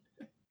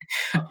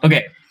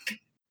Okay,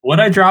 what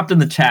I dropped in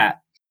the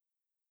chat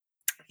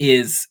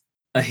is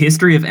a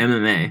history of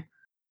MMA,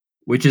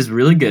 which is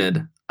really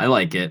good. I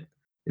like it.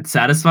 It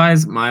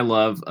satisfies my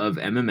love of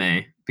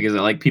MMA because I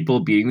like people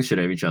beating the shit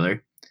out of each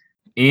other,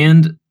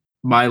 and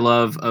my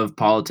love of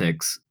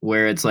politics,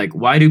 where it's like,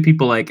 why do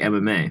people like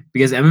MMA?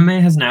 Because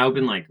MMA has now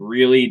been like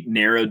really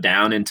narrowed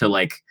down into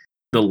like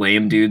the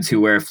lame dudes who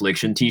wear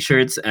Affliction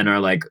t-shirts and are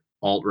like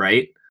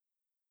alt-right,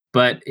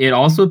 but it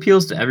also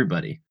appeals to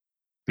everybody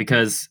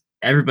because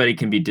everybody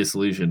can be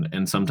disillusioned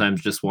and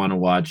sometimes just want to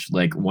watch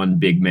like one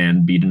big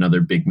man beat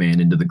another big man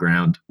into the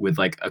ground with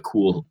like a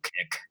cool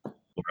kick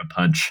or a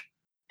punch.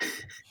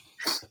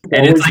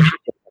 And it's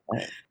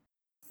like,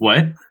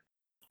 what?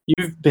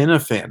 You've been a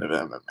fan of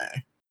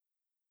MMA.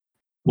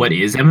 What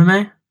is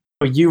MMA?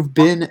 Oh, you've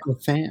been a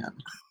fan.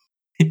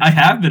 I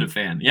have been a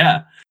fan.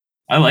 Yeah,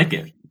 I like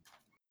it.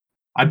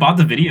 I bought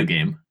the video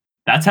game.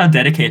 That's how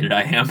dedicated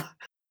I am.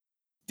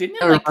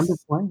 Didn't I it like remember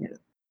playing it.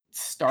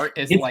 start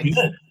as It's like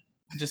good.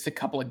 just a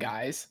couple of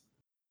guys?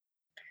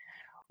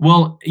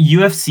 Well,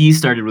 UFC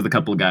started with a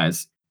couple of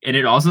guys, and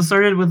it also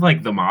started with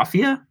like the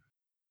mafia,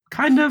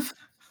 kind of.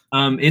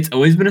 It's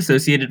always been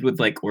associated with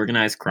like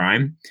organized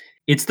crime.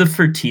 It's the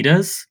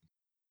Fertitas.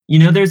 You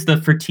know, there's the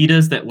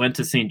Fertitas that went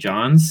to St.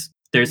 John's.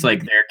 There's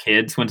like their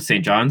kids went to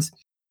St. John's,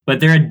 but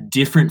there are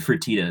different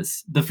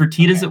Fertitas. The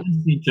Fertitas that went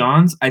to St.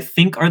 John's, I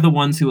think, are the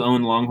ones who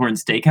own Longhorn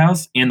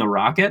Steakhouse and the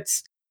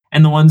Rockets,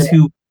 and the ones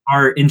who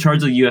are in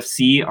charge of the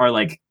UFC are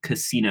like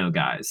casino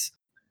guys.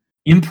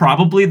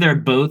 Improbably,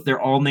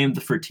 they're all named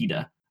the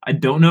Fertitta. I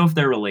don't know if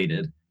they're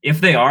related. If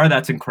they are,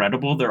 that's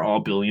incredible. They're all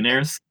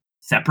billionaires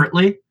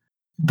separately,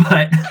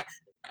 but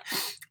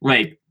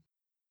like,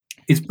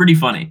 it's pretty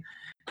funny.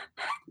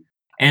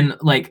 And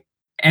like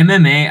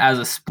MMA as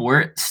a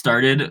sport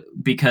started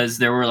because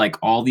there were like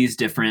all these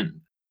different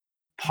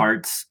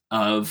parts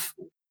of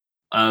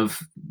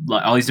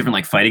all these different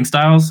like fighting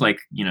styles, like,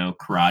 you know,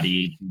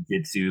 karate,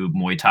 jiu-jitsu,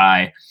 Muay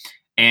Thai,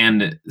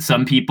 and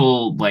some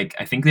people, like,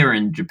 I think they were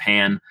in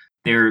Japan,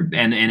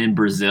 and in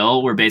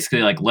Brazil, were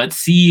basically like, let's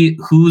see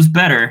who's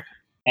better,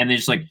 and they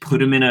just like put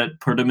them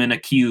in a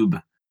cube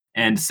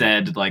and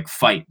said like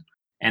fight,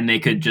 and they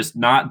could just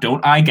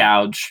don't eye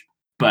gouge,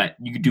 but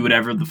you could do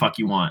whatever the fuck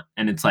you want,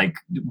 and it's like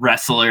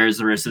wrestlers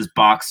versus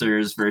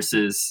boxers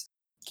versus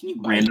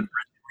random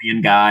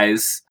Brazilian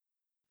guys,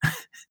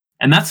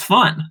 and that's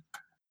fun.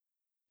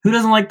 Who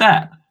doesn't like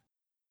that?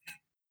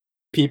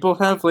 People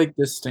have like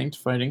distinct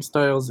fighting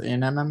styles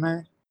in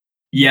MMA.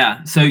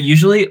 Yeah, so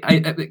usually,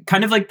 I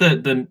kind of like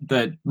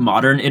the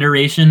modern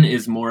iteration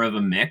is more of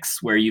a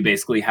mix where you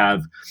basically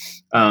have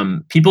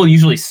people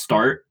usually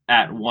start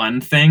at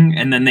one thing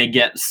and then they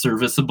get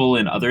serviceable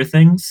in other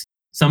things.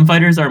 Some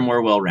fighters are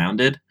more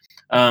well-rounded,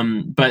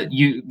 but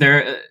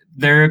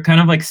they're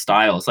kind of like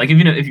styles. Like if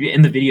you're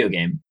in the video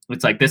game,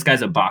 it's like this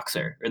guy's a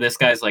boxer or this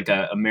guy's like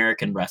a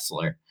American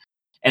wrestler,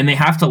 and they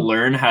have to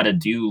learn how to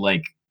do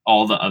like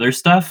all the other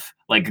stuff,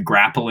 like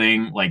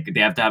grappling. Like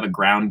they have to have a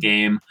ground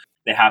game.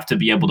 They have to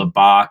be able to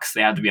box.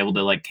 They have to be able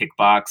to like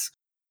kickbox.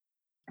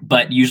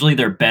 But usually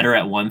they're better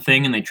at one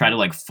thing and they try to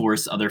like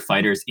force other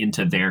fighters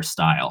into their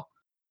style.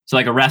 So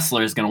like a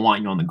wrestler is going to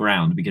want you on the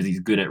ground because he's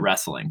good at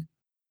wrestling,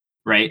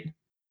 right?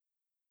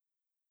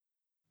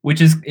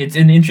 It's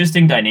an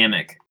interesting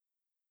dynamic.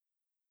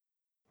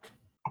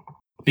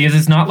 Because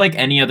it's not like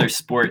any other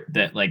sport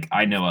that like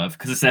I know of,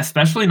 because it's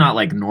especially not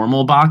like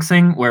normal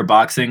boxing, where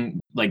boxing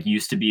like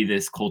used to be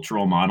this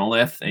cultural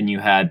monolith and you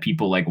had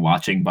people like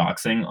watching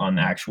boxing on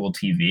actual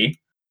TV.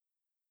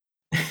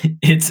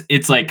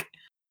 It's like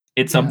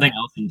it's something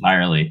else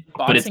entirely.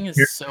 Boxing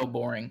is so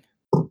boring.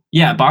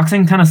 Yeah,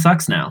 boxing kind of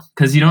sucks now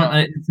because you don't.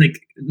 It's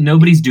like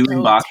nobody's doing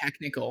so boxing.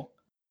 Technical,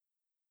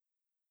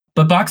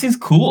 but boxing's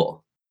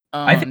cool.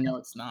 I think no,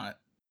 it's not.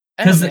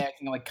 MMA I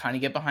can like kind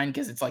of get behind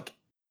because it's like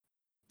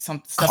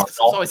some stuff's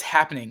always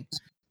happening,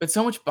 but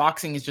so much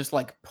boxing is just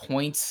like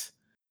points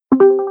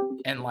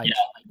and like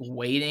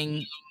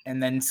waiting,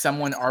 and then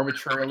someone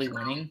arbitrarily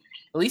winning.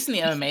 At least in the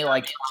MMA,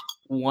 like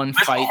one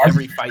fight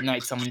every fight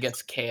night, someone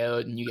gets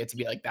KO'd, and you get to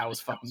be like, "That was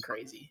fucking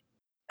crazy."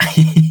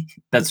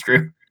 That's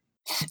true.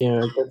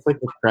 Yeah, that's like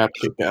a crap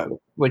kick out.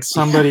 Like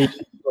somebody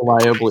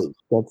reliably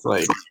gets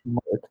like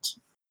marked.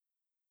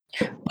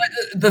 But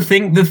the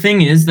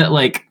thing is that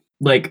like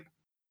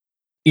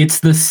it's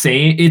the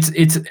same.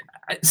 It's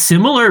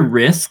similar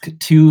risk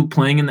to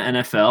playing in the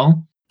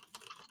NFL,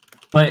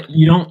 but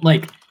you don't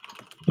like.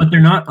 But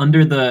they're not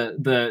under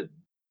the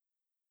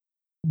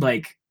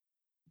like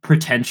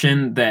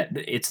pretension that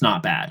it's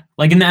not bad.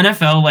 Like in the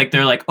NFL, like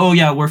they're like, oh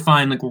yeah, we're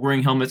fine. Like we're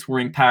wearing helmets, we're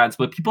wearing pads,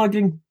 but people are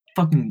getting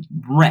fucking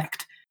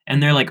wrecked,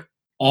 and they're like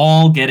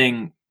all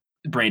getting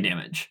brain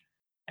damage.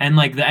 And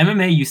like the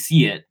MMA, you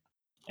see it,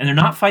 and they're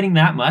not fighting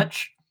that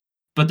much,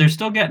 but they're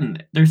still getting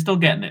it. They're still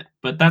getting it.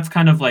 But that's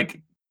kind of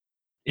like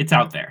it's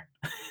out there.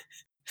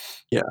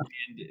 Yeah,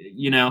 and,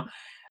 you know,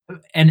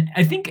 and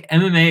I think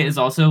MMA is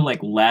also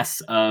like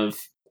less of.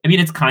 I mean,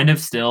 it's kind of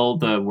still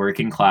the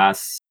working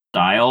class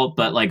style,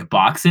 but like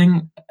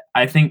boxing,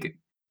 I think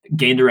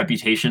gained a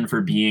reputation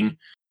for being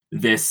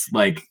this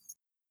like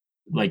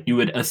like you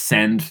would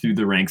ascend through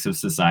the ranks of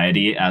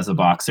society as a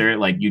boxer.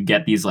 Like you'd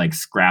get these like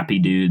scrappy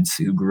dudes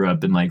who grew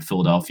up in like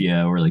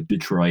Philadelphia or like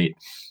Detroit,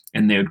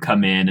 and they would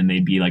come in and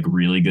they'd be like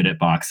really good at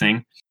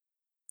boxing,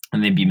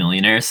 and they'd be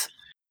millionaires,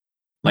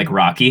 like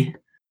Rocky.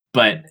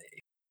 But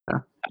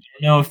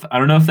Yeah. I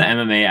don't know if the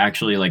MMA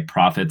actually like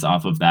profits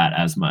off of that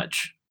as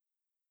much,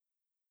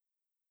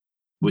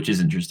 which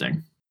is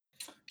interesting.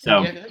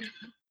 So Yeah,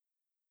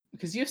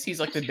 because UFC is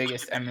like the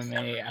biggest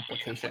MMA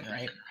application,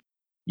 right?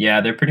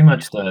 yeah, they're pretty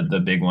much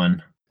the big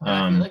one. And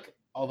I feel like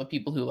all the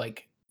people who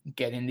like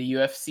get into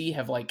UFC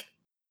have like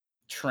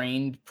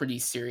trained pretty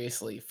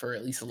seriously for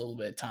at least a little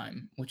bit of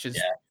time, which is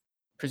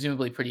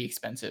presumably pretty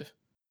expensive.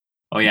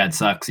 Oh yeah, it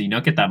sucks. You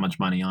don't get that much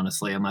money,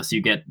 honestly, unless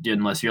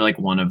you're like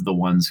one of the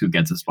ones who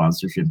gets a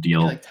sponsorship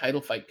deal. Yeah, like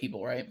title fight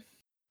people, right?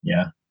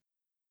 Yeah.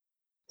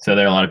 So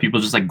there are a lot of people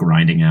just like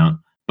grinding out.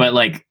 But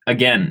like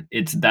again,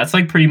 that's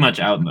like pretty much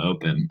out in the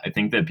open. I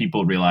think that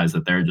people realize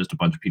that there are just a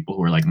bunch of people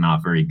who are like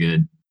not very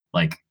good,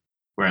 like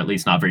or at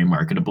least not very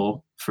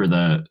marketable for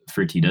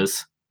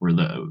Fertitas.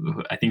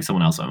 I think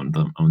someone else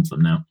owns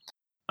them now.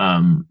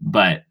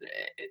 But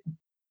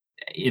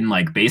in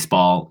like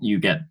baseball, you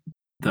get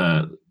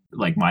the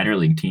like minor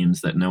league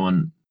teams that no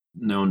one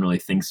really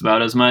thinks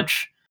about as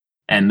much,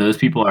 and those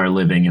people are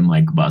living in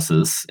like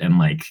buses and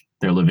like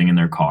they're living in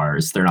their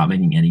cars. They're not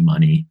making any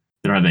money.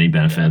 They don't have any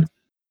benefits.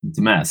 It's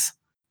a mess.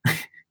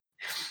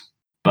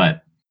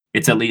 But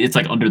it's at least it's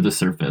like under the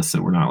surface,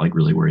 so we're not like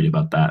really worried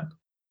about that.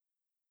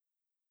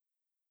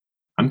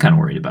 I'm kind of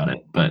worried about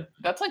it, but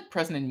that's like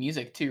present in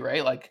music too,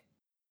 right? Like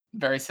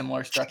very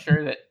similar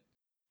structure that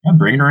yeah,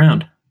 bring it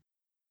around.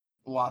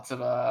 Lots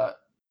of I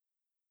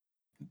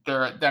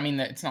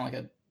mean, it's not like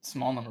a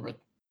small number, but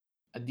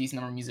a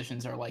decent number of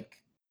musicians are like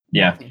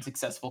wealthy and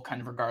successful, kind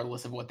of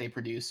regardless of what they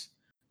produce,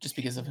 just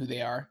because of who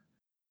they are.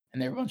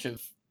 And they're a bunch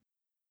of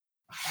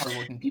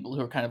hardworking people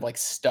who are kind of like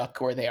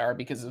stuck where they are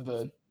because of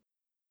the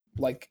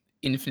like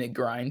infinite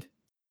grind.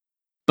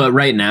 But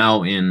right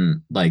now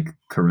in like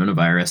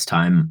coronavirus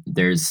time,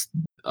 there's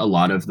a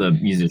lot of the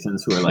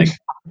musicians who are like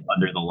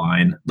under the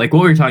line. Like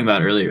what we were talking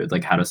about earlier,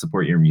 like how to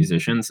support your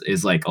musicians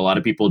is like a lot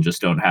of people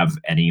just don't have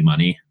any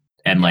money,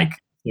 and like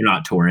they're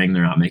not touring,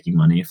 they're not making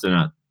money. If they're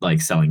not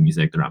like selling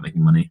music, they're not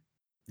making money.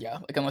 Yeah,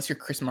 like unless you're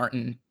Chris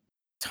Martin,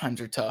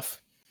 times are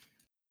tough.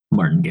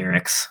 Martin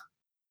Garrix.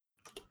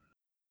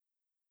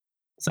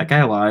 Is that guy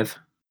alive?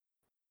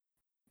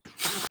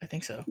 I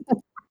think so.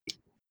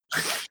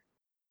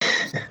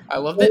 I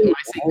love that my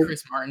saying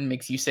Chris Martin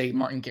makes you say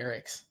Martin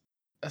Garrix.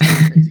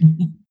 That's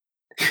crazy.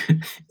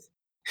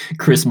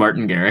 Chris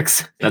Martin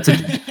Garrix. That's a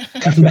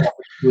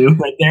clue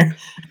right there.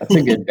 That's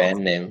a good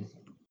band name.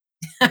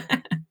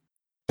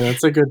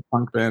 That's a good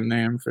punk band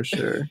name for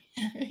sure.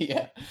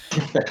 Yeah.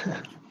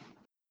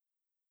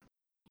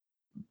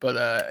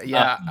 But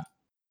yeah,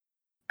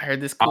 I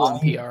heard this cool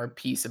NPR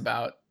piece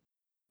about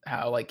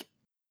how like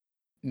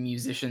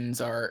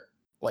musicians are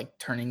like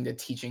turning to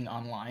teaching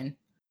online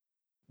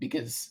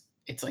because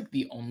it's like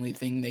the only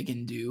thing they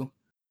can do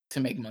to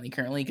make money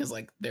currently, because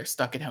like they're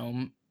stuck at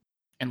home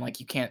and like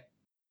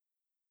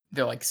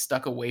they're like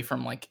stuck away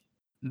from like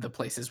the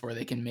places where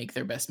they can make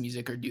their best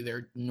music or do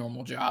their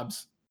normal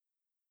jobs.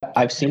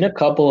 I've seen a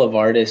couple of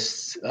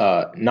artists,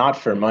 not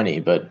for money,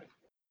 but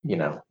you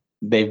know,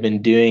 they've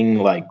been doing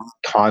like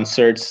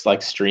concerts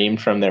like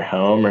streamed from their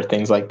home or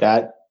things like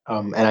that.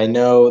 And I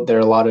know there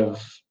are a lot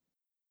of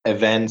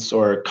events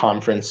or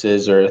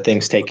conferences or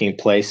things taking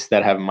place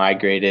that have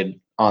migrated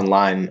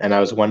online. And I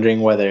was wondering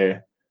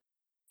whether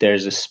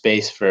there's a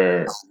space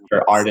for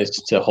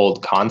artists to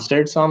hold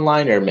concerts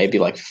online or maybe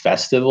like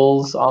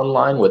festivals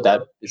online.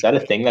 Is that a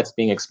thing that's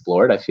being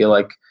explored? I feel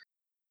like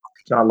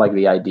it's not like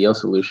the ideal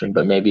solution,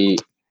 but maybe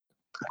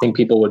I think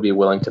people would be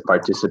willing to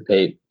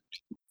participate,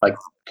 like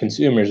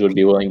consumers would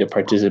be willing to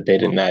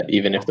participate in that,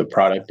 even if the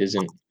product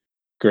isn't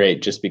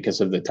great, just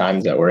because of the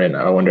times that we're in.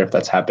 I wonder if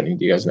that's happening.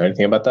 Do you guys know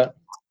anything about that?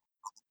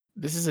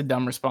 This is a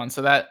dumb response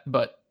to that,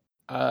 but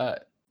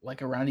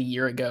like around a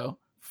year ago,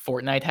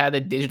 Fortnite had a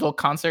digital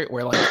concert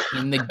where like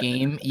in the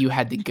game you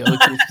had to go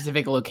to a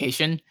specific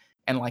location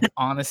and like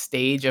on a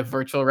stage a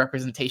virtual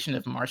representation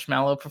of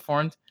Marshmallow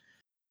performed.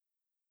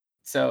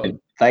 So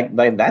like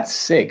that's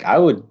sick. I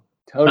would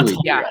totally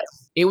do that.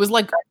 It was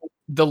like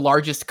the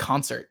largest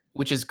concert,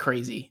 which is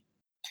crazy.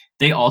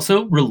 They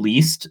also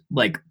released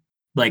like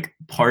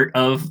part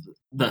of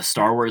the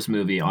Star Wars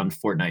movie on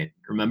Fortnite,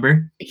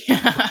 remember?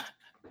 Yeah.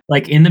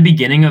 Like in the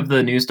beginning of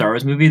the new Star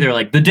Wars movie, they're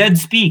like, the dead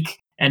speak.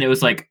 And it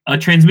was like a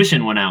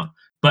transmission went out,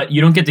 but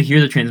you don't get to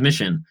hear the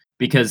transmission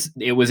because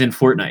it was in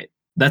Fortnite.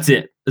 That's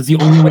it. That's the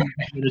only way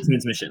to hear the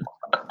transmission.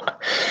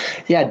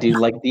 Yeah, dude,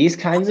 like these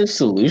kinds of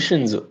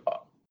solutions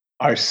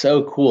are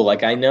so cool.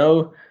 Like I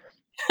know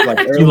like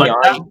early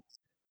on. That?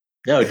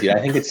 No, dude,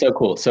 I think it's so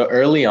cool. So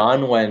early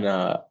on when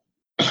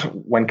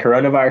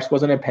coronavirus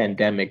wasn't a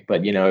pandemic,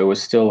 but you know, it was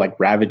still like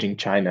ravaging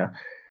China.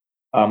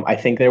 I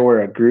think there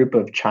were a group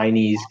of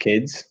Chinese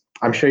kids.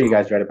 I'm sure you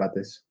guys read about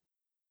this.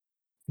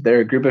 There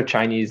are a group of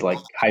Chinese like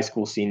high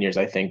school seniors,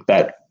 I think,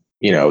 that,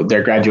 you know,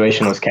 their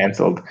graduation was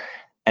canceled,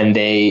 and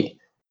they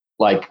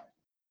like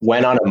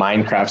went on a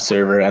Minecraft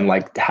server and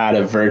like had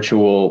a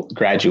virtual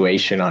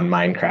graduation on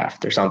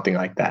Minecraft or something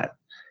like that.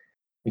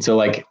 And so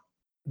like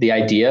the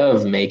idea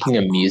of making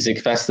a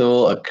music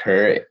festival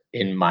occur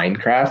in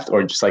Minecraft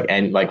or just like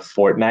and like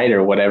Fortnite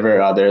or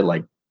whatever other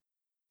like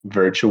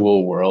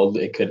virtual world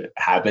it could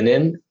happen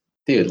in,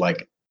 dude,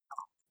 like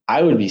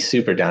I would be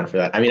super down for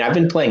that. I mean, I've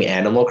been playing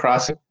Animal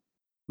Crossing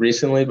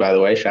recently, by the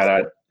way. Shout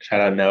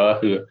out Noah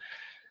who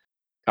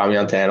got me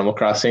onto Animal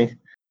Crossing.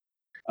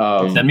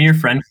 Send me your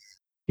friend.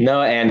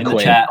 Noah and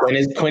Quinn.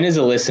 Quinn is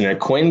a listener.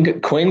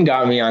 Quinn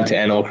got me onto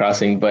Animal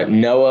Crossing, but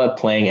Noah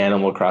playing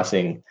Animal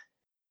Crossing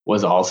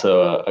was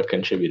also a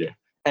contributor.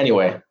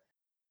 Anyway,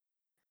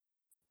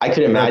 I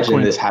could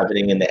imagine this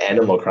happening in the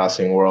Animal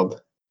Crossing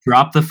world.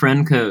 Drop the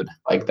friend code.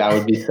 Like that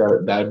would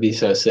be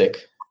so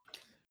sick.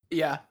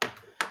 Yeah.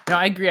 No,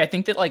 I agree. I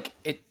think that like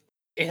it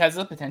has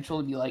the potential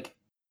to be like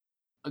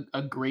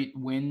a great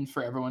win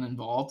for everyone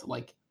involved.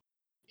 Like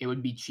it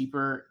would be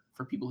cheaper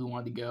for people who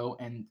wanted to go,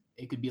 and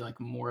it could be like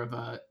more of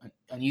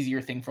an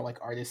easier thing for like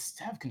artists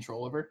to have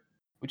control over,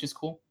 which is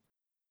cool.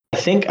 I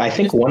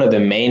think one of the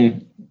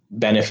main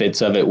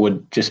benefits of it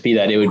would just be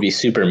that it would be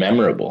super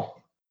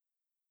memorable.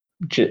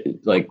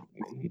 Like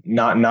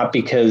not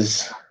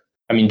because,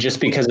 I mean, just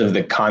because of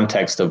the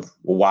context of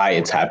why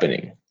it's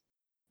happening.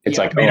 It's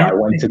like, oh, I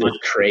went to this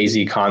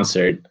crazy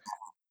concert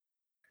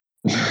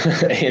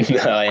in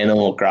the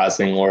Animal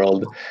Crossing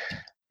world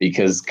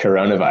because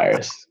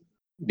coronavirus,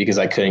 because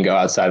I couldn't go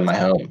outside my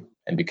home,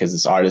 and because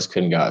this artist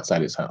couldn't go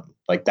outside his home.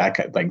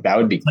 That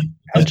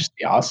would just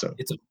be awesome.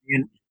 It's a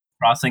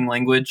crossing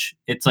language.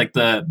 It's like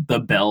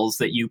the bells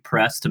that you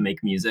press to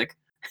make music.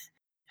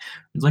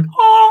 It's like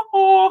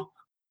oh.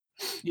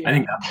 Yeah. I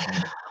think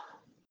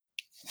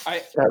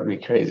that'd be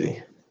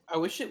crazy. I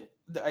wish it.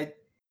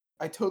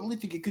 I totally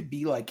think it could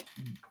be like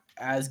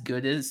as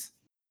good as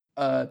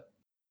a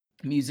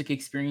music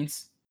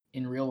experience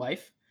in real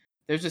life.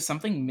 There's just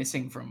something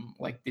missing from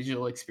like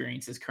digital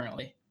experiences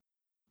currently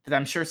that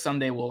I'm sure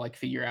someday we'll like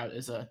figure out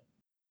as a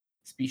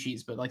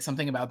species, but like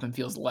something about them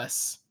feels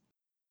less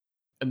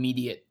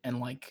immediate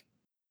and like.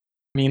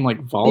 I mean,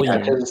 like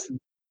volume.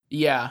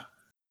 Yeah.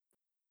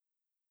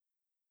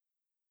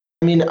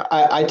 I mean,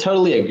 I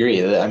totally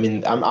agree. I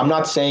mean, I'm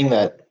not saying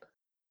that.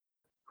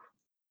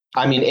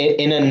 I mean,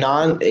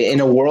 in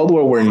a world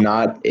where we're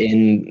not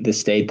in the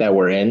state that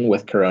we're in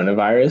with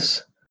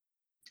coronavirus,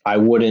 I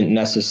wouldn't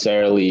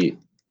necessarily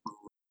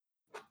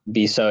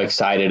be so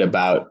excited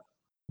about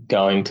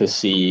going to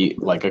see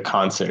like a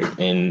concert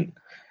in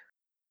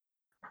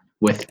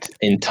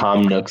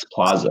Tom Nook's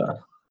Plaza.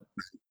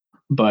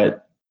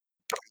 But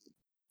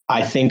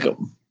I think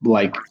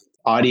like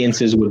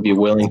audiences would be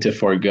willing to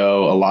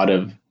forego a lot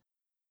of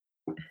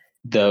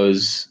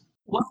those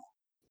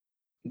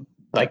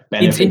like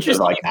benefits of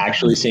like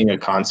actually seeing a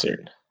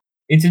concert.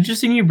 It's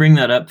interesting you bring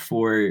that up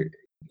for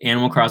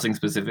Animal Crossing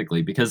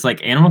specifically, because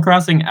like Animal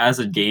Crossing as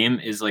a game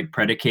is like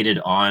predicated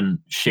on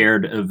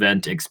shared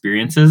event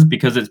experiences,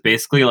 because it's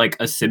basically like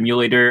a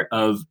simulator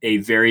of a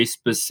very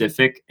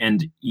specific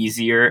and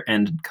easier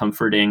and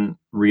comforting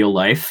real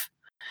life.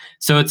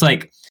 So it's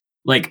like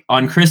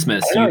on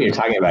Christmas. I know what you're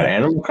talking about.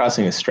 Animal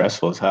Crossing is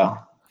stressful as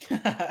hell.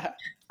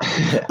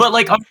 But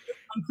like on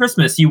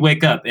Christmas, you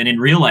wake up and in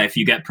real life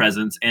you get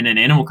presents, and in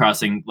Animal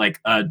Crossing, like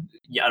I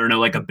don't know,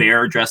 like a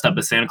bear dressed up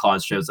as Santa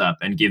Claus shows up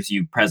and gives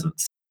you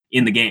presents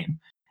in the game.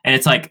 And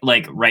it's like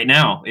right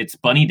now it's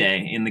Bunny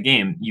Day in the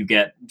game. You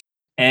get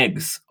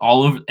eggs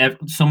all over,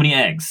 so many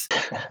eggs.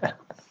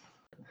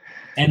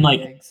 And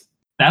like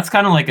that's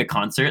kind of like a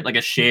concert, like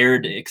a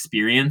shared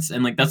experience,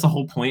 and like that's the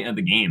whole point of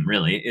the game,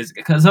 really, is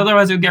because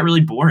otherwise it would get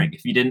really boring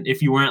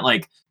if you weren't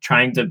like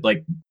trying to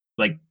like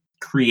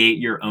create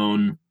your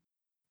own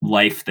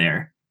life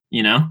there,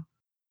 you know?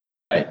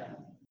 Right.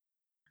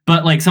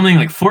 But like something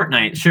like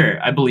Fortnite,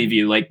 sure, I believe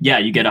you. Like, yeah,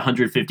 you get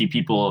 150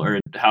 people or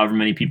however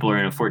many people are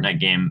in a Fortnite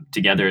game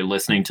together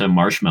listening to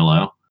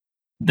Marshmello.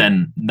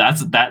 Then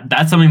that's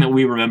something that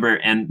we remember,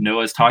 and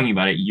Noah's talking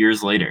about it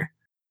years later.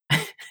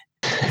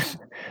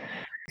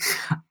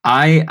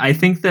 I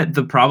think that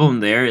the problem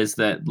there is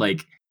that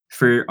like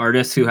for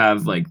artists who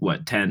have like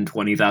 10,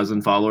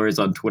 20,000 followers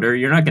on Twitter,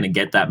 you're not going to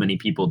get that many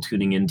people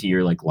tuning into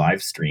your like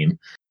live stream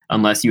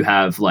unless you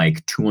have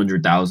like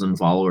 200,000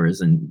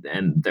 followers and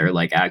they're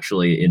like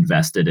actually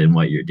invested in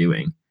what you're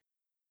doing.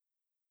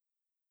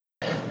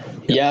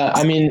 Yeah,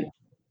 I mean,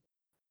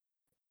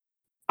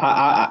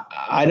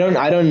 I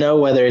don't know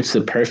whether it's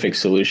the perfect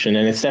solution,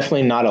 and it's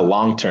definitely not a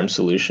long-term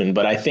solution,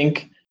 but I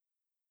think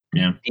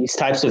these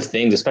types of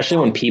things, especially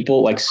when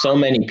people, like so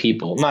many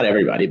people, not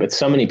everybody, but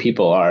so many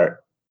people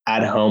are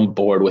at home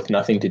bored with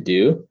nothing to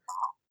do.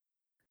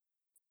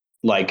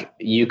 Like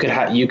you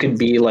could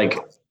be like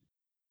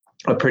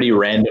a pretty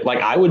random, like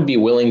I would be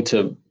willing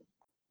to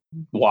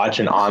watch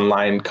an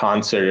online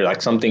concert or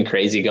like something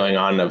crazy going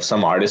on of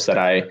some artist that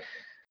I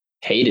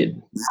hated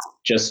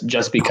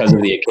just because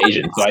of the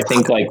occasion. So I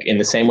think like in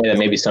the same way that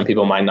maybe some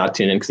people might not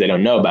tune in because they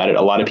don't know about it,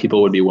 a lot of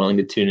people would be willing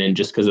to tune in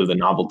just because of the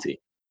novelty.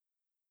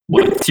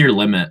 What's your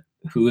limit?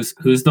 who's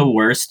the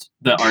worst,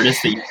 the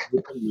artist that you hate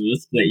the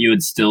most that you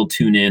would still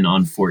tune in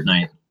on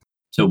Fortnite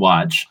to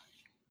watch?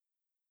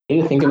 I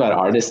need to think about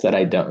artists that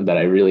I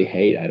really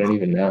hate. I don't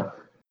even know.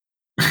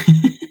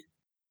 I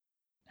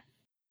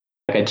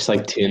just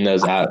like tune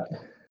those out.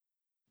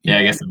 Yeah,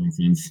 I guess that makes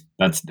sense.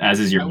 That's as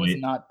is your I was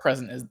weight. not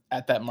present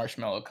at that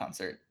Marshmello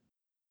concert.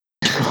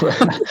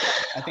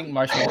 I think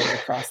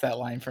Marshmello crossed that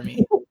line for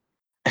me.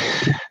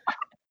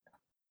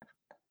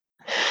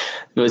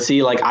 But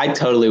see, like I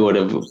totally would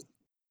have.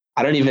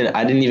 I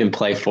didn't even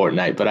play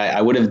Fortnite, but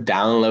I would have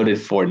downloaded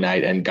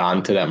Fortnite and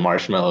gone to that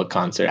Marshmello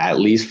concert at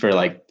least for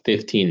like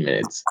 15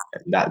 minutes.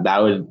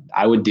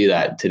 I would do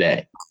that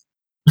today.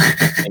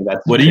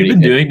 What have you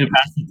been doing to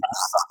pass the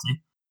time?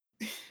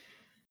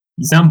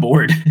 You sound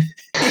bored.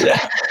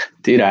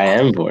 Dude, I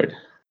am bored.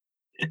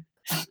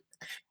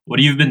 What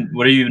have you been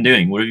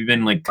doing? What have you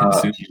been like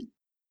consuming?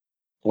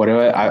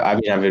 I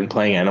mean, I've been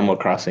playing Animal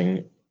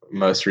Crossing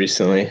most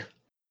recently.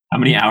 How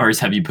many hours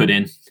have you put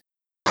in?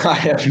 I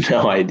have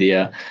no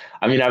idea.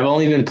 I mean, I've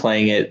only been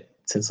playing it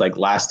since like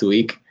last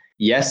week.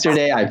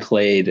 Yesterday I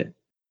played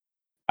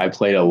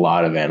a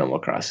lot of Animal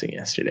Crossing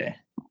yesterday.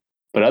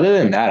 But other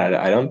than that,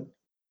 I don't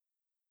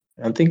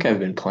think I've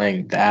been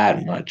playing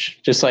that much.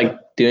 Just like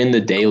doing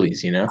the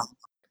dailies,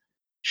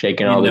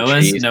 shaking all the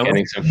trees,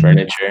 getting some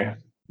furniture.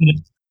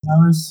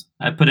 Hours.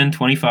 I put in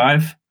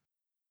 25.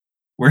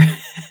 We're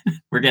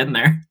getting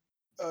there.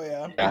 Oh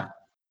yeah. Yeah.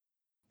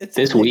 It's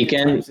this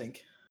weekend.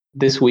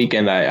 This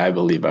weekend, I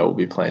believe I will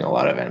be playing a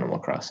lot of Animal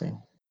Crossing.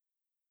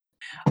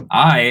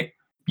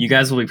 You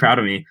guys will be proud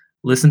of me.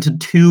 Listened to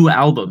 2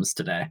 albums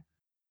today.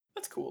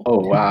 That's cool. Oh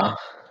wow.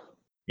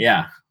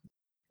 Yeah,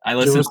 I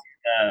listened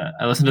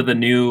to the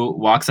new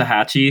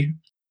Waxahachie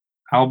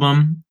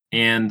album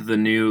and the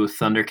new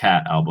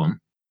Thundercat album,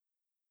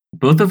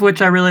 both of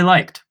which I really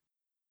liked.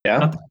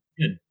 Yeah.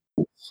 Good.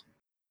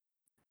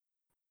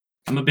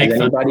 I'm a big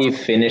fan. Has anybody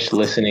finished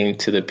listening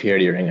to the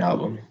Purity Ring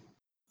album?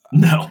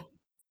 No.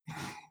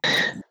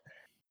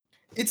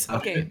 It's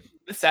okay.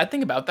 The sad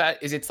thing about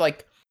that is it's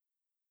like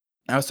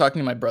I was talking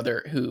to my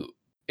brother who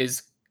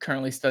is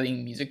currently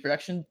studying music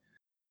production,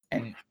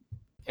 and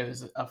it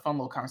was a fun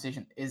little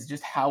conversation, is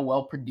just how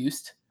well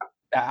produced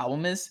that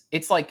album is.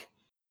 It's like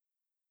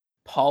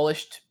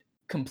polished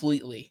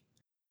completely.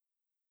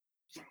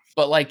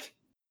 But like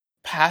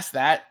past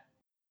that,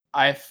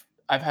 I've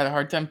had a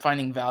hard time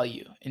finding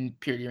value in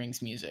Purity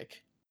Ring's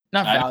music.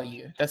 Not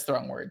value, that's the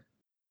wrong word.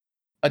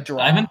 A draw.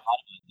 I haven't thought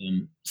about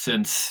them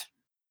since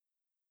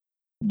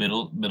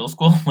middle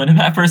school. When did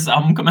that first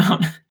album come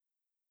out?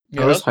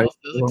 Yeah, it was like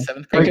 7th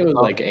grade. I think it was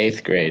like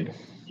 8th grade.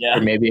 Yeah.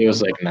 Or maybe it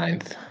was like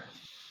 9th.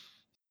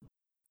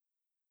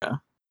 Yeah.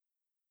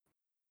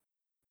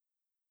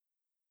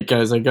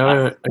 Guys, I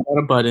gotta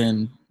butt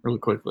in really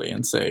quickly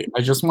and say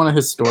I just want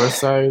to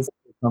historicize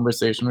the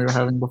conversation we were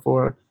having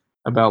before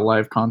about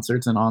live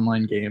concerts and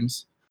online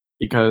games,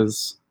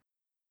 because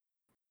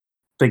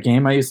the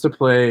game I used to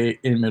play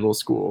in middle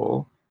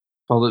school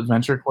called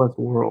Adventure Quest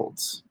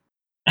Worlds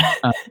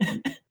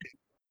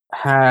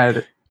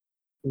had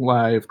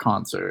live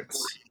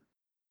concerts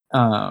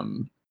back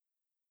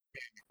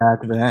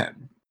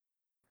then.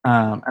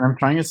 And I'm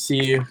trying to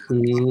see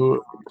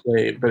who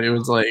played, but it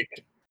was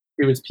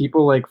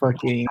people like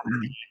fucking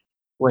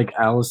like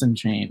Alice in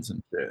Chains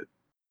and shit.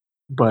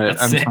 But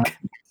That's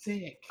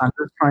sick. I'm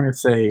just trying to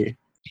say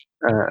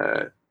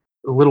a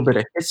little bit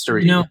of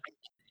history for you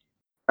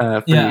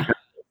guys,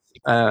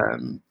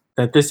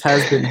 that this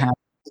has been happening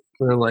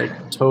for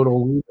like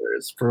total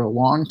losers for a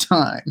long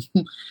time.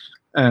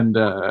 And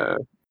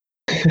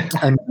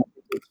I'm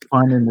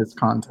fun in this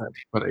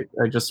context, but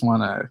I just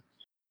want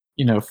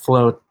to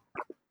float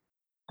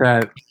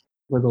that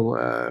little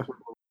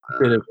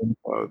bit of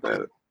info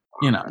that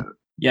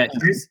Yeah,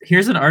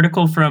 here's an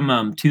article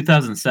from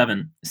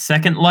 2007.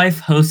 Second Life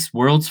hosts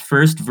world's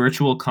first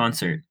virtual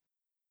concert.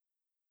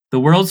 The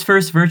world's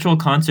first virtual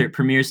concert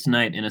premieres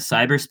tonight in a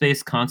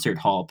cyberspace concert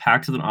hall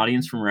packed with an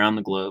audience from around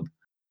the globe.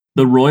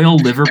 The Royal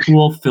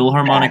Liverpool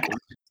Philharmonic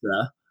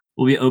Orchestra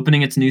will be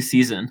opening its new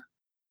season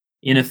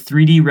in a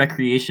 3D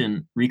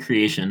recreation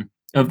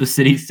of the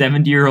city's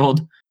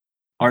 70-year-old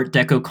Art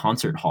Deco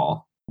concert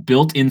hall,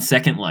 built in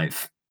Second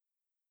Life.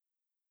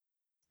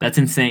 That's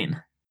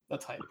insane.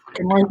 That's hype.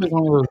 Second Life is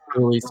one of those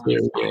really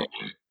scary games.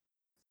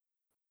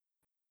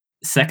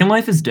 Second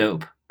Life is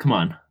dope. Come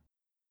on.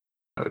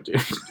 Oh,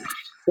 dude.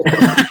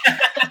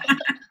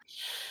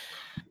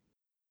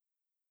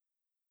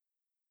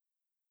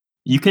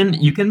 You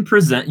can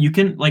present,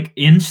 like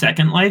in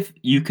Second Life,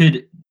 you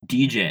could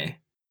DJ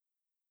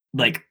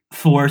like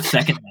for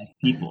Second Life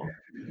people,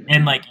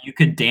 and like you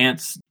could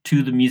dance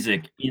to the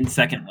music in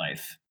Second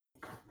Life.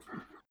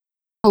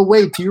 Oh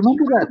wait, do you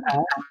remember that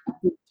app?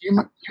 Do you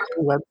remember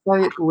the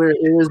website where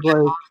it was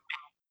like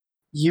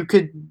you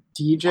could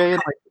DJ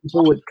and like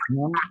people would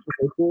come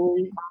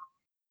virtually?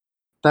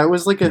 That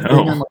was like a thing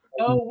on like,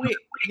 oh wait,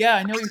 yeah,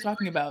 I know what you're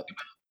talking about.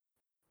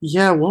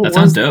 Yeah, that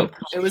sounds dope.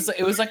 It was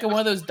like one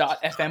of those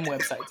 .fm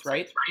websites,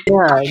 right?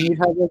 Yeah, and you'd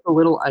have like a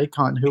little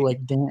icon who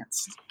like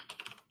danced.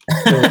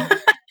 So, I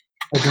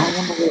don't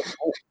remember what it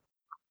was.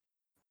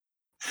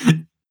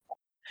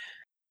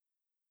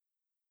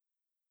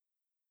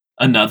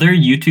 Another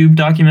YouTube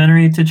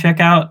documentary to check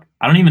out.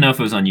 I don't even know if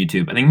it was on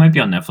YouTube. I think it might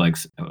be on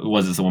Netflix. It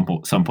was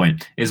at some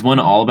point. Is one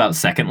all about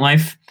Second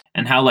Life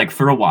and how like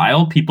for a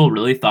while people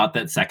really thought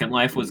that Second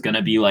Life was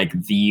gonna be like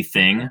the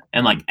thing,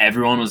 and like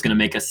everyone was gonna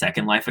make a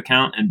Second Life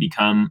account and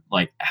become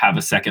like have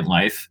a Second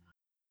Life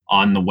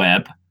on the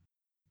web.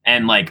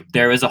 And like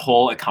there was a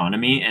whole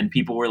economy, and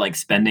people were like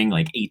spending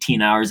like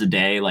 18 hours a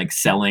day like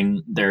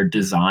selling their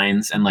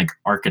designs and like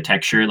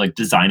architecture, like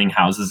designing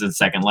houses in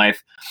Second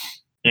Life,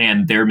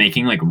 and they're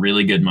making like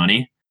really good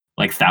money,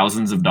 like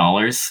thousands of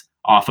dollars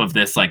off of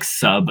this like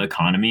sub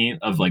economy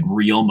of like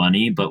real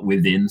money but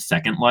within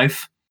Second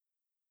Life.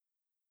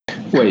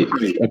 Wait,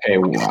 okay.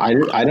 Well,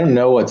 I don't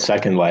know what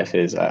Second Life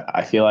is.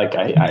 I feel like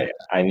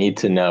I need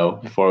to know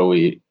before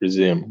we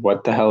resume.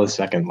 What the hell is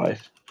Second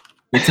Life?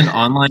 It's an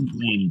online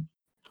game.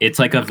 It's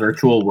like a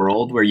virtual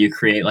world where you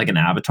create like an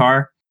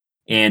avatar,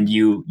 and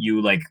you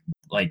like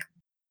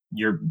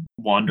you're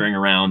wandering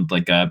around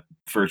like a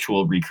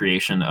virtual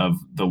recreation of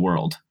the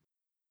world.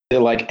 Is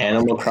it like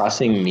Animal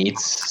Crossing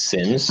meets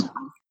Sims?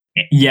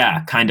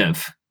 Yeah, kind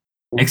of.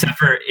 Except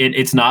for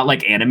it's not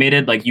like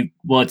animated. Like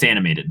it's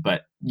animated,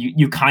 but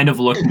you kind of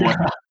look more like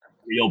a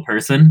real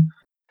person.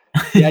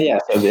 Yeah.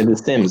 So the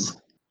Sims.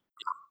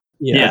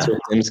 Yeah. That's where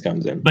Sims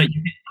comes in. But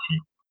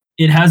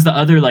it has the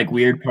other like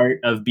weird part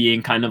of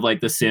being kind of like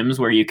the Sims,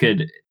 where you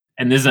could,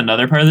 and this is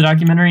another part of the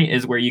documentary,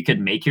 is where you could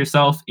make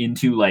yourself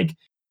into like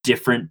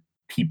different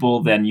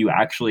people than you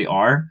actually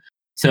are.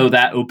 So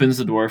that opens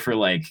the door for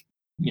like,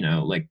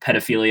 like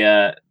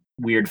pedophilia,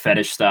 weird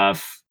fetish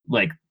stuff,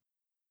 like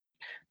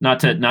not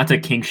to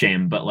kink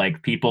shame, but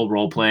like people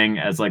role playing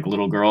as like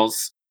little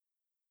girls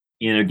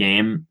in a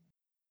game,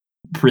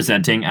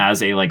 presenting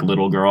as a like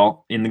little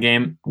girl in the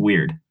game.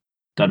 Weird.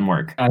 Doesn't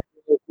work. I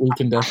think we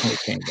can definitely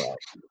change that.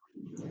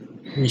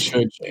 We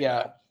should change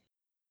that.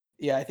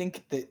 Yeah, I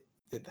think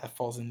that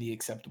falls in the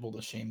acceptable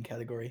to shame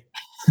category.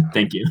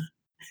 Thank you.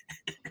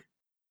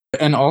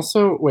 And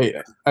also, wait,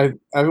 I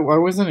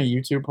was in a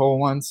YouTube poll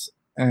once,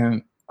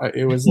 and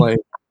it was like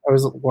I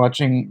was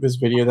watching this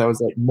video that was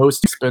like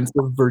most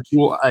expensive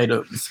virtual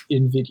items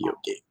in video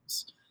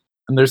games,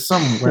 and there's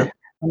some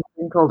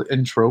thing called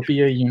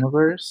Entropia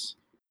Universe,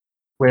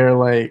 where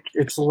like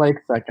it's like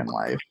Second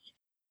Life,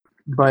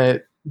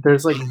 but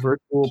there's like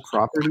virtual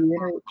property in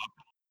it,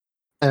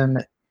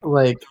 and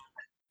like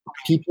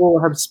people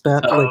have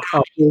spent like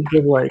upwards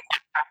of like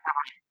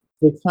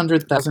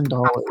 $600,000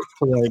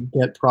 to like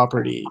get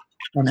property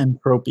on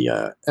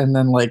Entropia and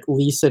then like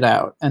lease it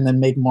out and then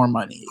make more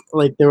money.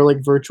 Like they were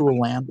like virtual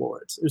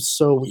landlords. It was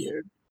so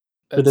weird.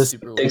 That's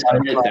super weird.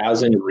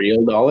 600,000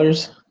 real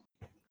dollars.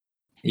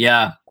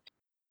 Yeah.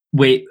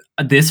 Wait,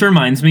 this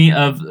reminds me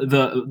of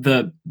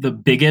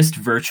the biggest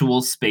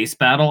virtual space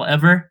battle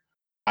ever.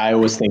 I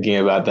was thinking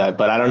about that,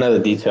 but I don't know the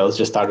details.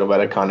 Just talk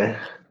about it, Connor.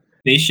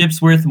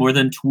 Spaceships worth more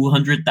than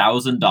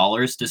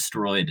 $200,000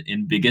 destroyed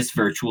in biggest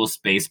virtual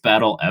space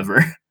battle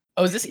ever.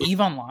 Oh, is this EVE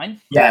Online?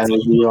 Yeah,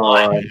 EVE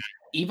Online.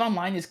 EVE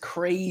Online is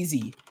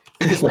crazy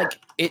because like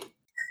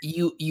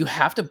you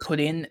have to put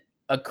in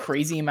a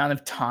crazy amount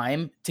of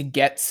time to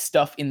get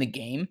stuff in the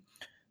game.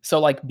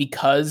 So like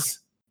because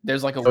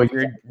there's like a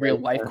weird real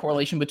life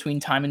correlation between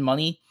time and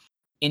money,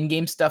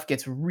 in-game stuff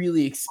gets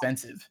really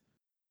expensive.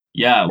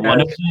 Yeah,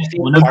 one of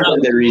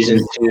the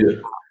reasons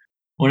too.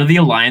 One of the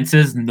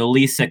alliances,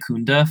 Nulli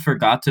Secunda,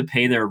 forgot to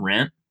pay their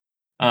rent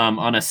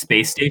on a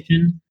space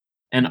station,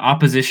 and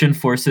opposition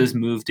forces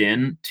moved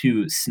in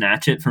to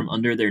snatch it from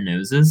under their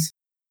noses.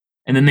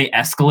 And then they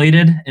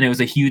escalated, and it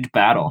was a huge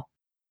battle.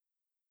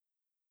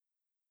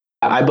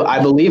 I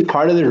believe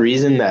part of the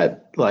reason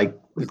that like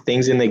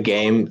things in the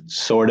game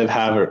sort of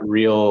have a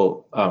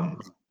real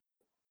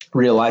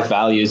life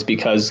value is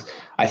because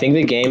I think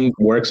the game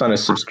works on a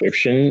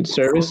subscription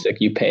service.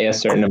 Like you pay a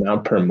certain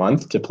amount per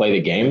month to play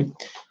the game,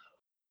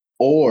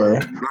 or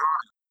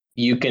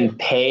you can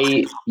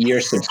pay your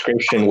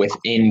subscription with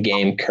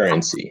in-game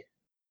currency.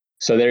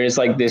 So there is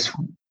like this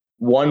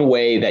one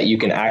way that you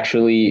can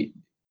actually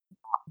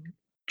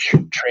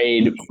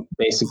trade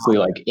basically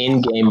like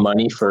in-game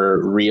money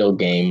for real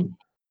game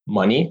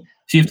money.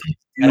 So you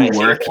have to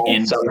work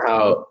in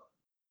somehow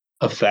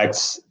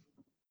affects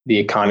the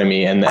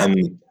economy, and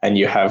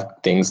you have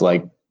things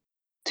like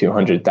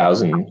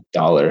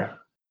 $200,000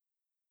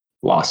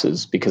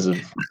 losses because of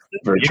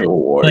virtual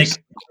wars. Like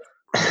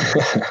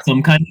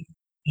some kind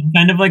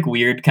of like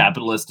weird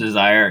capitalist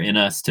desire in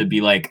us to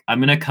be like, I'm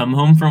gonna come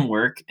home from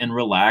work and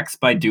relax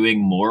by doing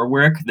more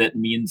work that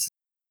means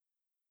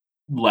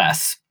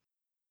less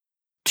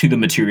to the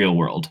material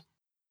world,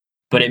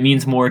 but it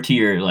means more to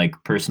your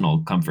like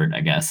personal comfort,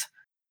 I guess.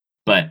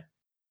 But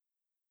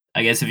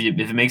I guess if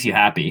it makes you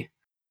happy.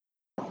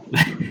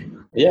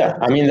 Yeah,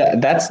 I mean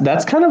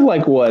that's kind of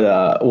like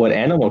what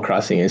Animal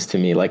Crossing is to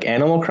me. Like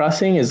Animal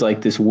Crossing is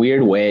like this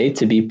weird way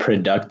to be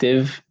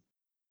productive,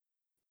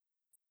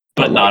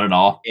 but not at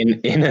all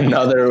in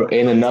another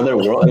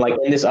world. And like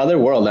in this other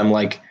world, I'm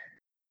like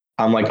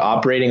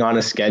operating on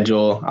a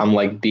schedule. I'm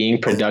like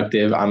being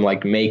productive. I'm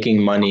like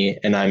making money,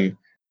 and I'm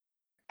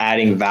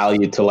adding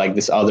value to like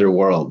this other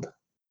world.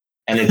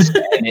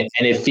 and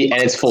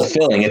it's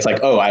fulfilling. It's like,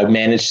 oh, I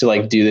managed to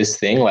like do this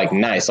thing, like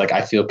nice, like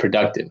I feel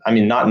productive. I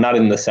mean, not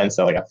in the sense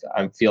that like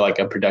I feel like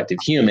a productive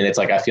human. It's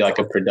like I feel like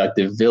a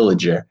productive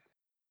villager.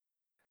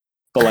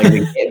 But like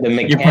the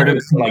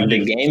mechanics, like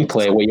the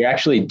gameplay, what you're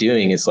actually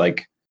doing is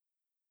like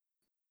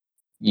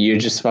you're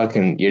just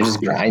grinding,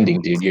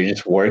 dude. You're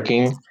just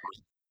working,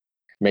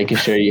 making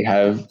sure you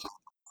have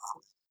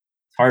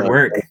hard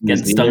work,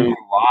 getting stung a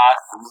lot,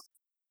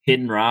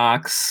 hitting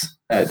rocks.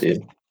 Yeah,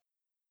 dude.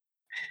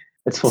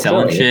 It's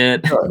selling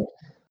shit.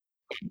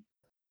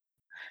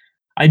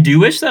 I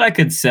do wish that I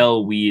could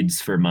sell weeds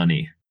for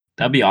money.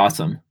 That'd be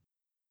awesome.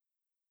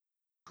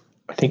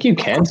 I think you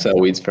can sell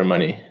weeds for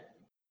money.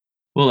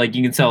 Well, like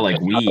you can sell like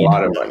weed. A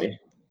lot of money.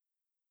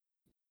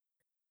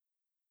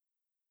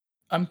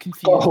 I'm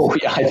confused. Oh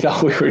yeah, I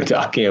thought we were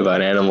talking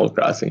about Animal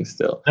Crossing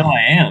still. No, I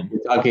am.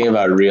 We're talking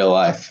about real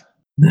life.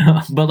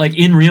 No, but like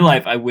in real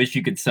life, I wish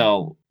you could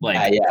sell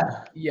like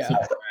yeah.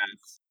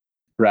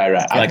 Right.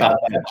 I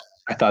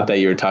thought that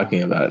you were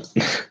talking about.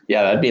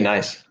 Yeah, that'd be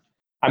nice.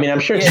 I mean, I'm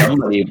sure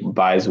somebody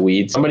buys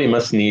weed. Somebody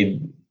must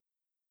need.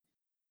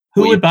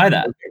 Who would buy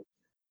that?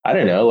 I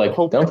don't know. Like,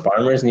 don't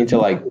farmers need to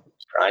like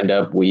grind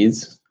up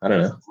weeds? I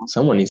don't know.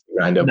 Someone needs to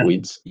grind up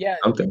weeds. Yeah,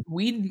 something.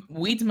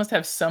 Weeds must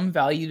have some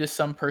value to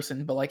some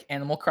person, but like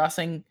Animal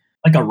Crossing,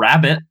 like a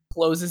rabbit,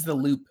 closes the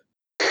loop.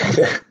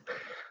 I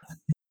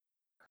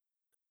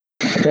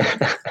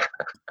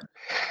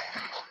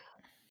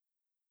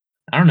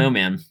don't know,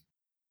 man.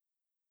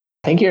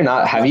 I think you're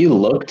not. Have you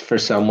looked for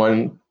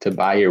someone to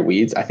buy your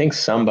weeds? I think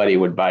somebody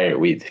would buy your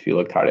weeds if you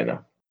looked hard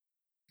enough.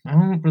 I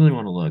don't really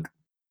want to look.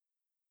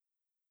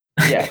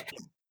 Yeah,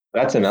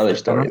 that's another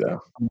story, though.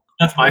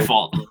 That's my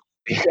fault.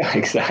 Yeah,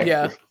 exactly.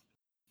 Yeah.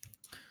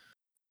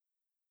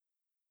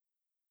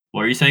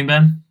 What were you saying,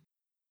 Ben?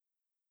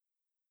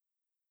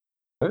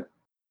 What?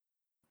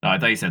 Oh, I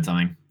thought you said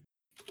something.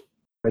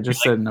 I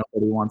just said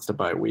nobody wants to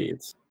buy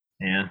weeds.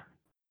 Yeah.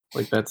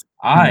 Like that's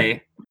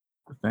the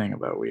thing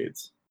about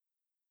weeds.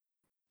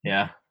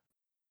 Yeah.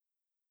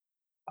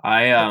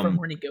 From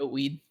horny goat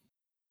weed.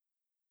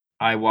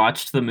 I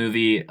watched the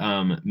movie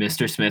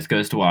Mr. Smith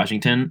Goes to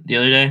Washington the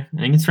other day. I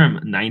think it's from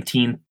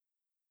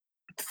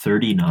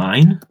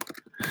 1939.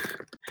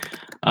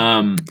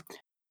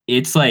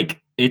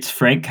 It's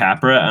Frank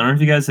Capra. I don't know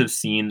if you guys have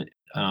seen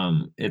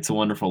It's a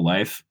Wonderful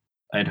Life.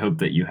 I'd hope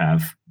that you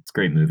have. It's a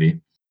great movie.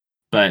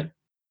 But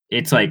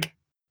it's like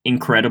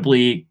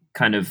incredibly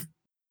kind of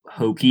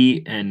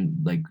hokey and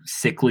like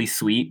sickly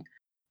sweet,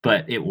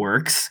 but it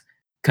works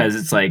because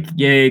it's like,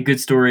 yay, good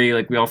story.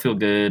 Like we all feel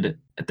good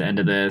at the end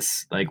of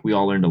this. Like we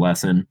all learned a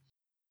lesson.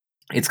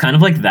 It's kind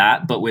of like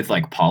that, but with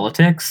like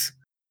politics.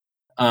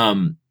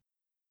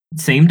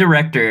 Same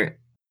director,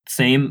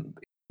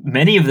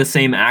 many of the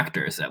same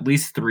actors, at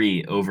least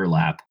 3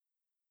 overlap.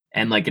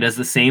 And like it has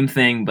the same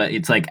thing, but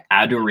it's like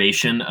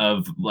adoration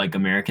of like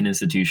American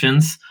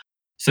institutions.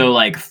 So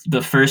like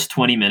the first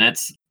 20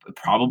 minutes,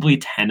 probably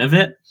 10 of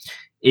it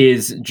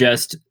is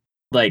just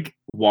like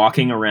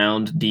walking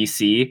around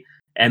DC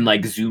and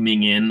like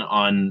zooming in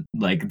on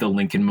like the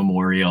Lincoln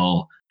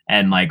Memorial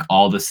and like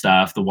all the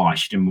stuff, the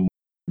Washington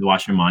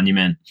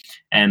Monument.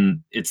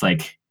 And it's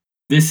like,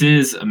 this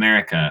is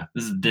America.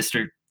 This is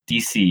District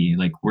DC.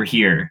 Like we're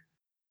here.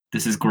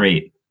 This is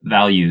great.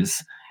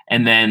 Values.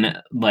 And then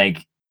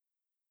like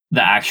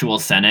the actual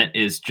Senate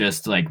is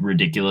just like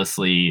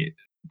ridiculously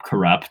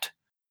corrupt.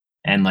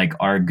 And like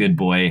our good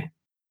boy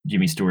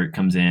Jimmy Stewart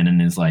comes in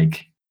and is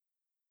like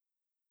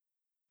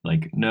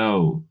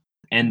no,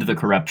 end the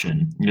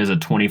corruption. He does a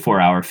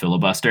 24-hour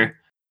filibuster.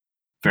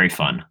 Very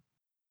fun.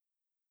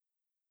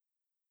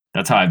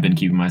 That's how I've been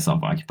keeping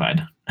myself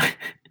occupied.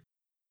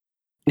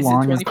 Is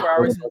it 24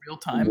 hours in real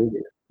time?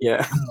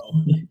 Yeah.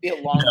 It'd be a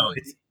long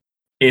movie.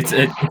 It's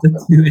a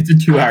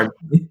 2-hour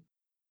movie.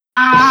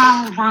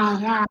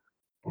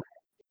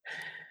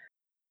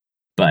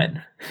 But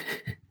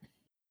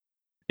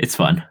it's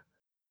fun.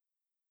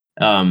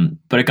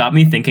 But it got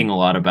me thinking a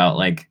lot about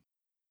like,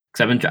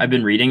 because I've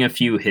been reading a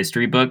few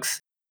history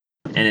books,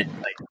 and it's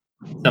like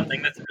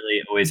something that's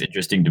really always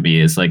interesting to me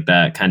is like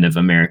that kind of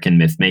American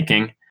myth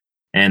making,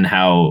 and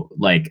how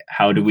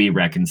do we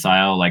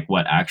reconcile like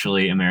what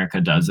actually America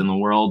does in the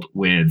world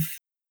with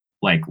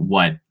like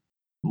what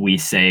we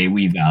say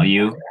we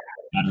value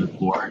out of the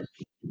core.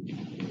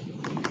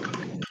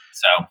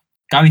 So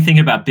got me thinking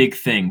about big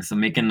things. I'm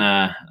making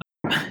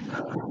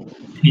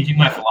changing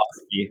my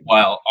philosophy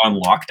while on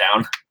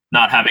lockdown,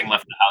 not having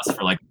left the house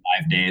for like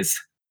 5 days.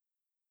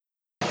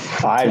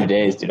 5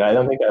 days, dude. I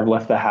don't think I've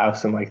left the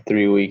house in like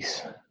 3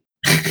 weeks.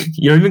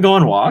 You don't even go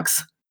on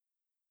walks?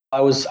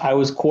 I was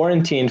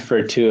quarantined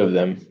for 2 of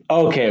them.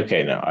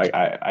 Okay. No,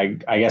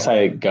 I guess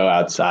I go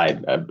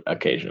outside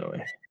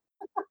occasionally.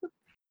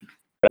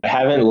 But I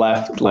haven't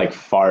left like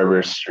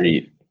Farber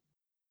Street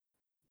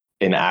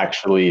in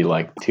actually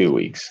like 2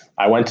 weeks.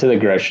 I went to the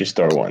grocery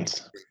store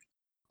once.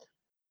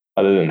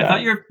 Other than that, I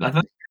thought you were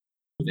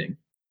moving.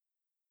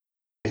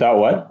 You thought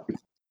what?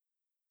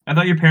 I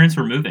thought your parents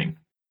were moving.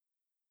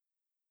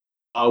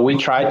 We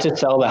tried to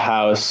sell the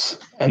house,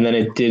 and then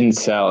it didn't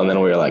sell, and then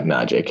we were like,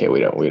 "Nah, JK,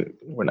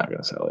 we're not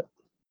gonna sell it."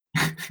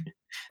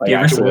 Do you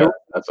ever see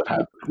that's what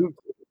happened.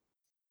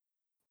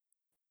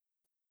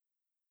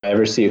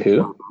 Ever see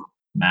who?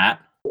 Matt?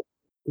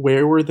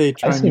 Where were they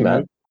trying to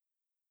move?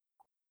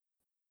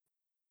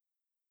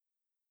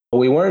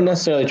 We weren't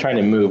necessarily trying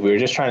to move. We were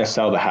just trying to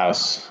sell the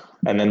house,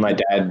 and then my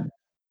dad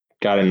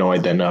got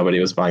annoyed that nobody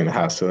was buying the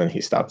house, so then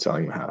he stopped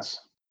selling the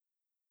house.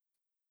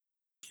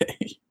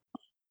 Okay.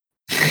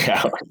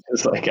 Yeah,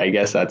 it's like I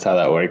guess that's how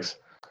that works.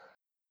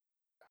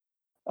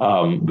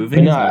 Moving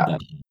is not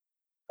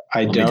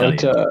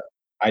that.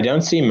 I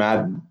don't see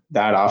Matt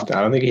that often.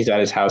 I don't think he's at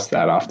his house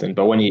that often,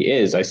 but when he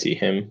is, I see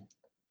him.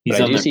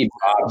 But I do see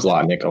Bob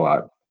Zlotnick a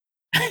lot.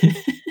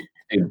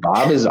 Dude,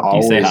 Bob is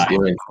always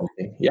doing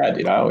something. Yeah,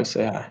 dude, I always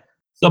say hi.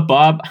 What's up,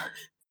 Bob?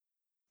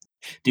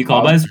 Do you call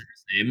him by his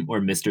first name or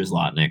Mr.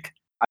 Zlotnick?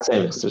 I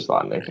say Mr.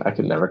 Zlotnick. I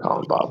could never call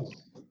him Bob.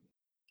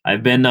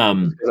 I've been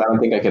because I don't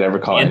think I could ever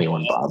call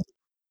anyone Bob.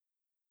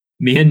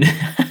 Me and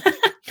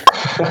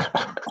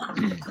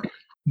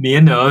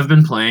Noah have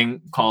been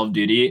playing Call of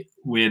Duty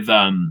with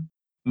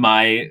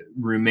my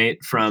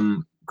roommate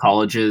from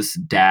college's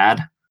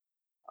dad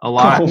a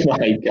lot. Oh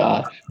my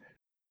gosh.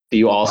 Do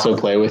you also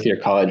play with your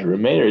college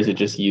roommate, or is it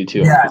just you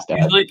two? Yeah,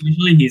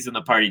 usually he's in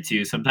the party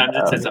too. Sometimes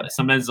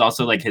sometimes it's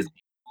also like his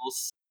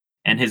uncles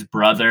and his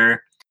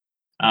brother.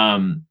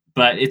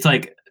 But it's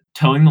like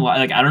towing the line.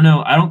 Like I don't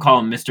know. I don't call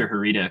him Mr.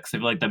 Harita because I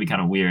feel like that'd be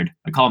kind of weird.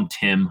 I call him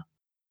Tim.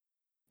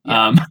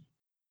 Yeah.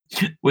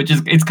 Which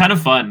is it's kind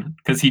of fun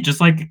because he just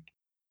my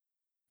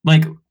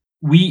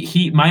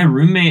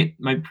roommate,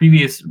 my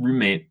previous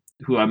roommate,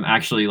 who I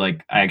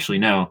actually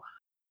know,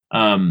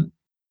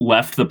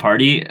 left the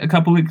party a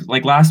couple weeks,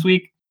 like last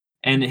week,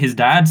 and his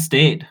dad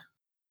stayed.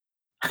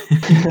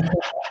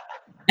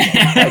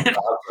 I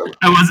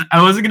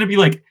wasn't gonna be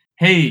like,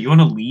 hey, you want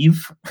to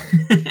leave?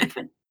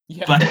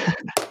 Yeah. But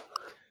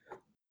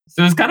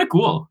so it's kind of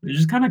cool. It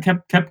just kind of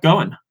kept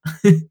going.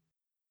 Pretty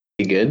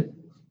good.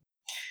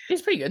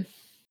 He's pretty good.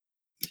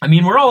 I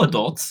mean, we're all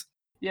adults.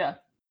 Yeah.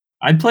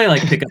 I'd play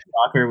like pickup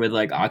soccer with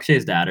like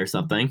Akshay's dad or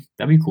something.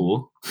 That'd be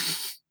cool.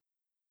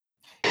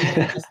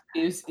 Yeah,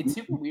 it's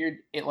super weird.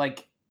 It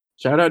like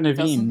shout out Naveen.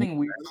 Does something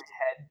weird in his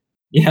head.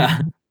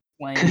 Yeah.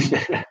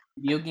 Playing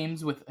video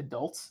games with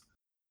adults,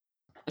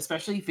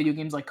 especially video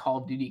games like Call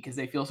of Duty, because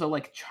they feel so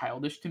like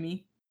childish to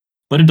me.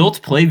 But adults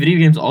play video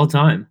games all the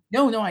time.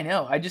 No, I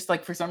know. I just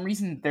like for some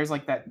reason there's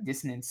like that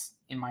dissonance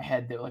in my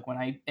head that like when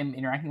I am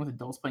interacting with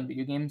adults playing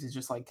video games, it's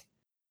just like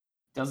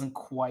doesn't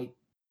quite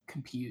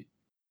compute.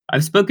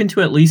 I've spoken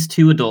to at least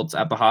 2 adults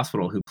at the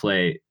hospital who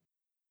play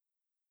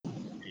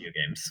video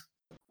games.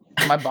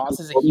 My boss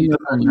is a huge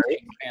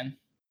fan.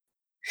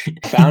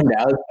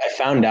 I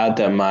found out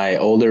that my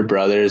older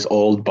brother's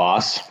old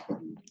boss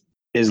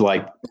is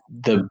like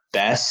the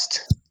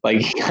best.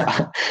 Like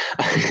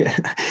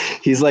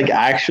he's like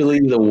actually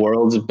the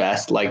world's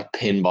best like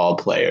pinball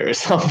player or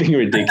something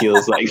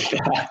ridiculous like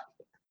that.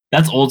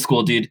 That's old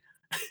school, dude.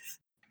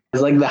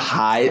 It's like the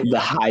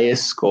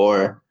highest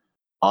score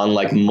on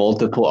like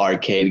multiple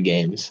arcade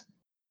games.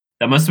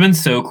 That must have been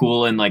so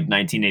cool in like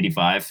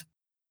 1985.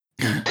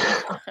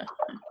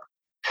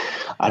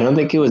 I don't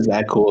think it was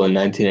that cool in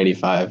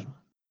 1985.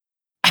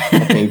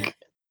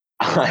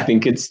 I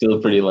think it's still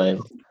pretty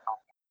lame.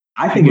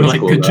 I think it's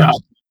cool. Good job.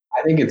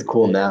 I think it's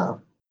cool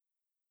now.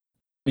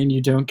 I mean,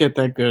 you don't get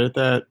that good at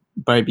that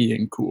by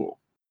being cool.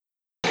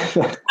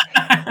 But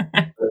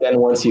then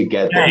once you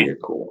get there, you're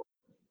cool.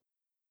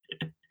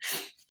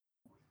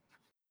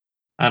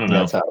 I don't know.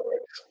 That's how it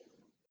works.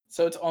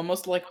 So it's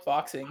almost like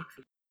boxing.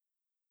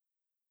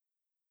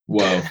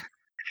 Whoa.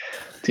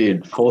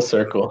 Dude, full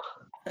circle.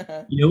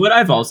 You know what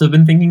I've also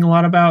been thinking a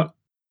lot about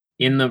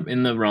in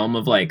the realm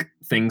of like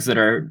things that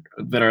are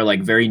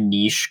like very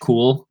niche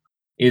cool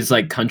is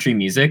like country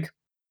music.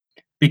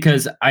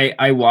 Because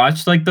I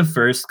watched like the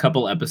first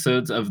couple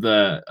episodes of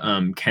the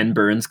Ken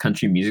Burns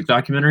country music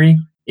documentary.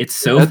 It's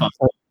so fun.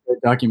 Such a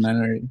good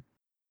documentary.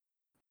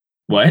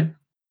 What?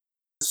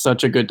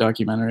 Such a good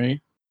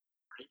documentary.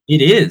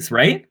 It is,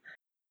 right?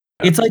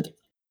 It's like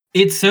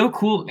it's so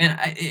cool, and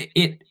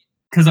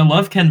because I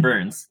love Ken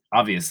Burns.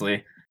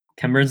 Obviously,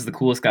 Ken Burns is the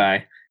coolest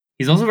guy.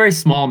 He's also a very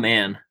small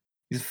man.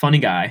 He's a funny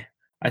guy.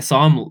 I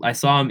saw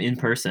him in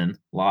person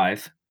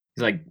live.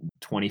 He's like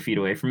 20 feet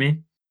away from me.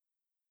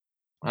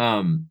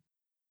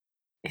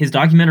 His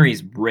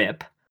documentaries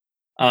rip.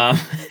 And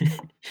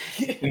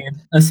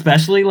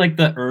especially like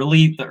the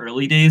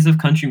early days of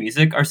country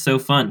music are so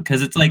fun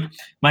because it's like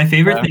my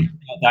favorite thing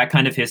about that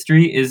kind of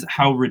history is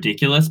how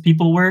ridiculous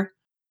people were.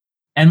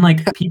 And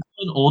like people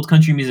in old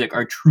country music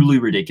are truly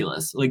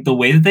ridiculous. Like the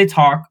way that they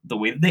talk, the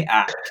way that they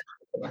act,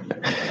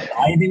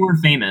 why they were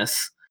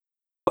famous.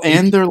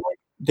 And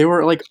they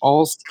were like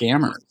all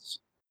scammers.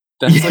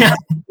 That's like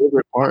my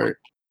favorite part.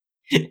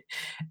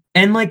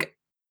 And like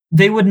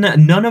they would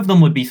none of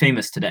them would be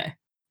famous today.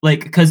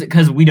 like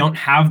because we don't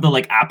have the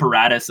like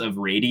apparatus of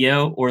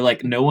radio, or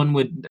like no one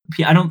would.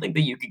 I don't think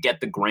that you could get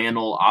the Grand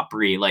Ole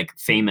Opry like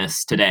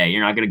famous today.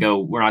 We're not gonna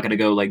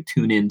go like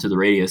tune into the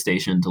radio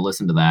station to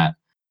listen to that.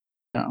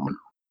 No.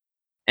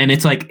 And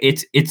it's like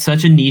it's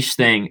such a niche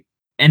thing,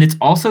 and it's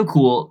also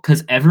cool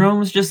because everyone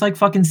was just like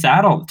fucking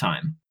sad all the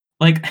time.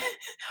 Like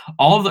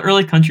all of the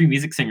early country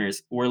music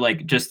singers were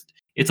like just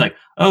it's like,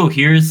 oh,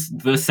 here's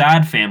the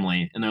sad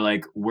family, and they're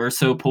like, we're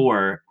so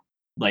poor,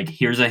 like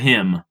here's a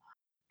hymn,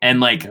 and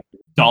like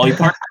Dolly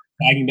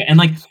Parton, and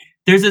like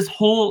there's this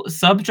whole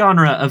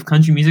subgenre of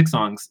country music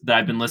songs that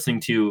I've been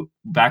listening to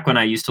back when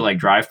I used to like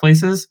drive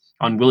places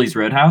on Willie's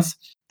Roadhouse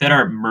that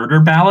are murder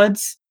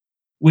ballads,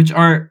 which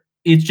are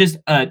it's just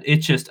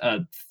a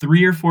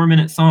 3 or 4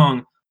 minute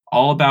song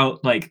all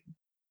about like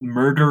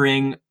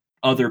murdering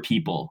other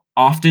people,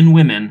 often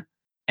women,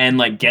 and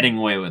like getting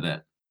away with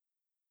it.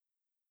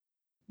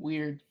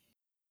 Weird.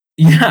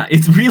 Yeah,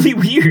 it's really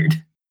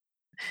weird.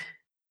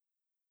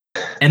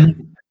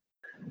 And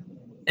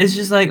it's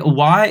just like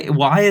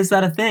why is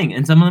that a thing?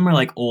 And some of them are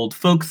like old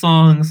folk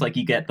songs, like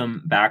you get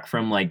them back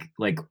from like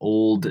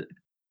old,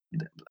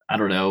 I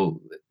don't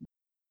know,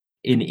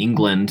 in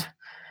England,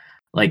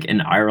 like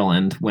in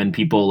Ireland, when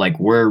people like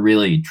were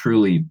really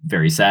truly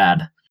very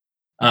sad.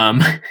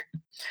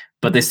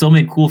 But they still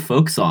made cool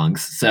folk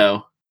songs,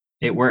 so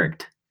it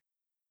worked.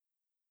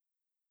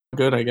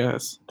 Good, I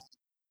guess.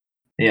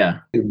 Yeah.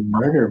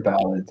 Murder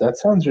ballads. That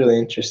sounds really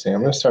interesting.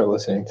 I'm gonna start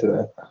listening to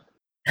that.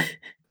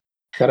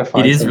 Gotta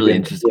find It is some really good-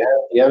 interesting.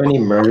 Do you have any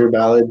murder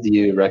ballads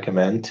you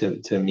recommend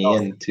to me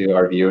and to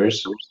our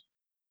viewers?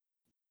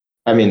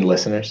 I mean,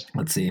 listeners.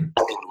 Let's see.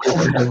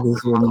 I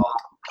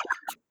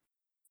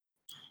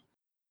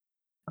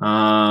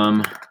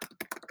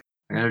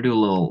gotta do a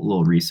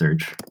little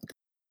research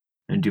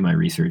and do my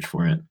research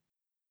for it.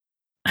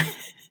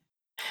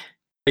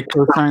 I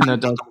co-sign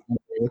that documentary.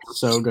 It's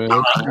so good,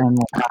 and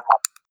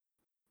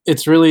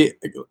it's really,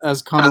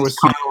 as Connor was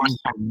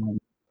saying,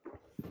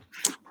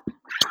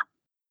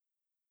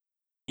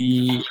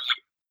 the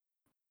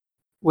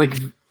like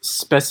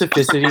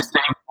specificity,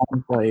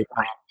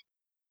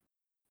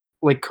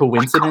 like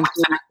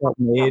coincidences that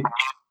made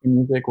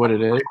music what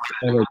it is,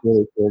 that are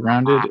really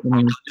foregrounded. I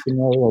mean,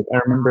 like I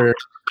remember,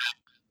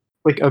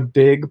 like a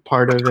big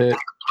part of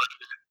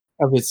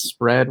its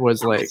spread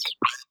was like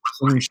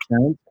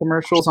insurance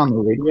commercials on the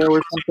radio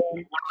or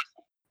something,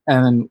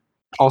 and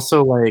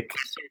also like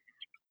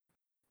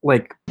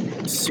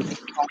doctors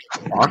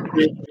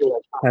were,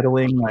 like,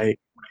 peddling like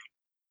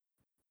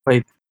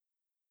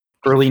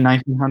early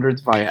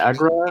 1900s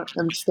Viagra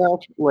and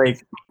stuff.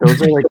 Like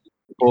those are like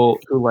people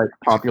who like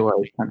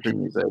popularized country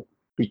music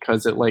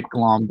because it like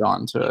glommed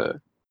onto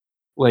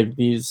like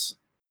these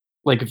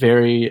like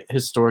very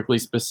historically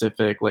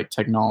specific like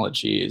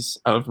technologies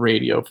of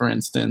radio, for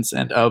instance,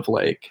 and of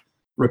like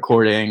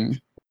recording.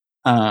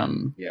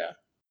 Yeah.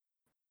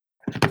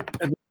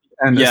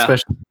 And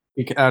especially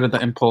out of the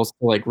impulse to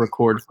like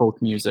record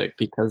folk music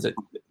because it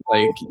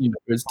like it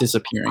was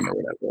disappearing or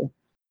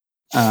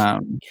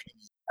whatever.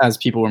 As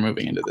people were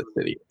moving into the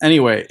city.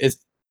 Anyway, it's a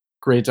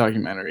great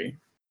documentary,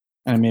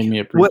 and it made me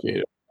appreciate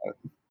it.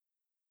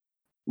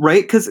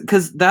 Right,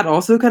 because that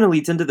also kind of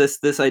leads into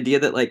this idea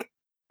that like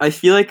I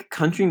feel like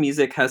country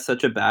music has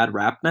such a bad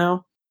rap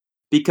now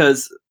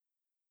because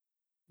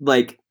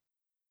like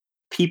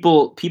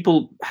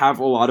people have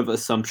a lot of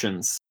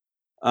assumptions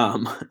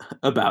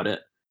about it.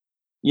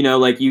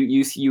 Like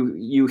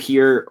you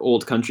hear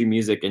old country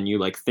music and you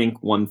like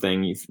think one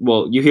thing.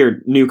 You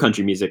hear new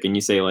country music and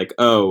you say like,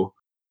 oh,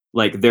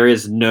 like there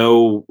is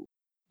no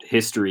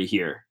history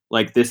here.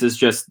 Like this is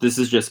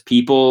just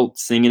people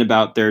singing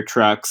about their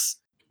trucks.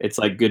 It's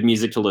like good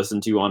music to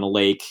listen to on a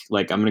lake.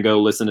 Like I'm gonna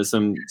go listen to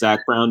some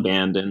Zach Brown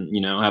band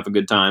and have a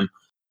good time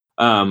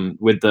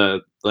with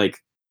the like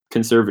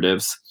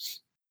conservatives.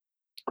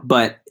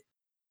 But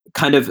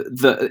kind of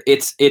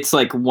it's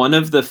like one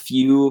of the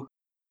few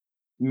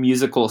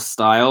musical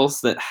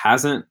styles that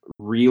hasn't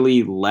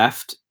really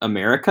left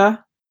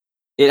America.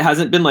 It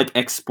hasn't been like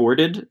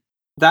exported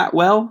that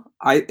well.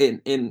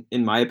 In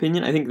my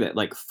opinion, I think that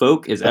like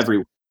folk is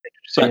everywhere.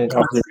 But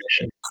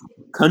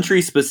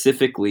country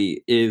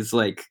specifically is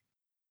like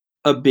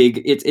a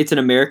big it's an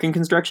American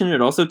construction.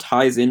 It also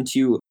ties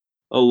into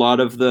a lot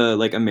of the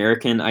like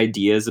American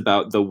ideas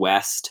about the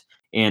West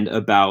and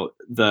about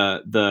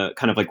the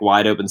kind of like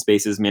wide open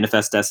spaces,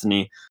 manifest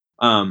destiny.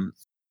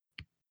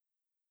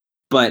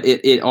 But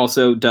it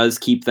also does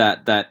keep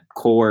that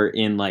core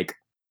in like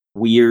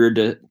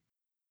weird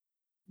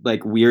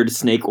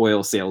snake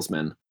oil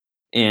salesmen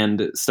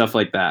and stuff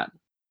like that.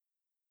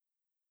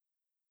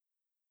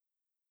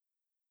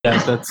 Yeah,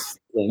 that's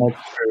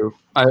true.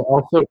 I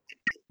also,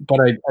 but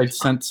I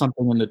sent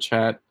something in the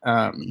chat.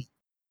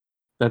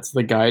 That's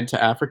the guide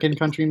to African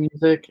country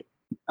music,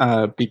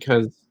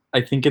 because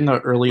I think in the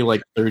early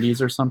like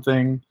 30s or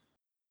something,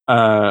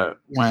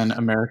 when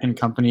American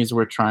companies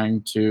were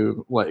trying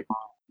to like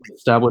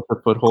establish a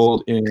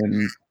foothold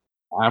in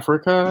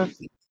Africa,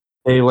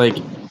 they like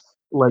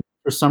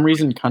for some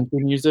reason country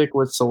music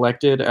was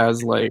selected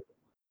as like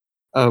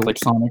like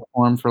sonic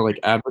form for like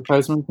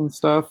advertisements and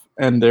stuff,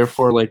 and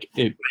therefore like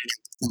it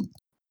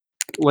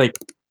like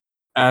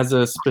as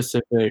a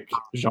specific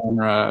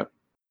genre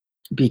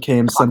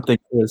became something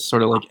that was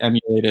sort of like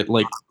emulated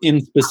like in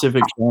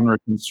specific genre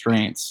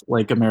constraints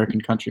like American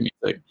country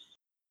music,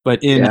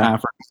 but in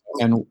Africa,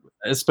 and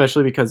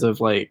especially because of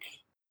like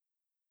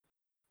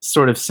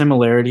sort of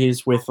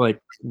similarities with like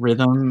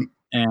rhythm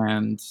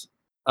and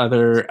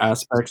other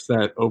aspects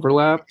that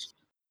overlapped.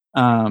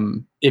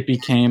 It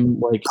became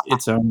like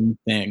its own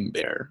thing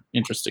there,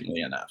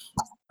 interestingly enough.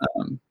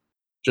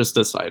 Just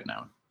a side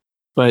note.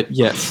 But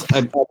yes,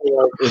 I feel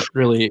like it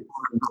really is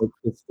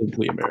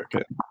distinctly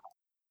American.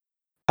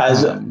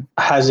 Has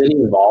it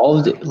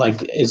evolved?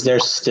 Like, are there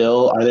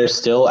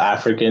still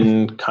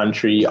African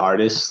country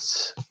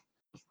artists?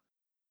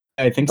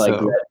 I think like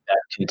so. that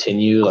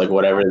continue like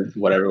whatever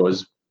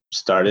was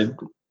started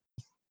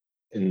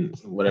in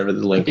whatever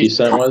the link you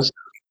sent was.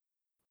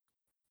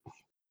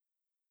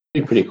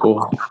 Pretty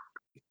cool.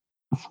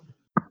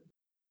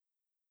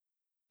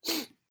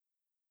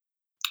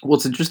 Well,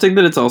 it's interesting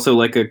that it's also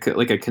like a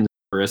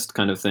consumerist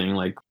kind of thing,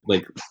 like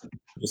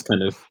just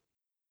kind of,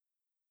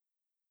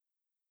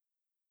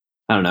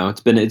 I don't know.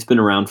 It's been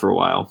around for a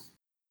while.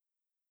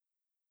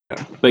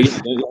 But yeah,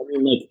 I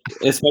mean, like,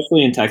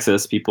 especially in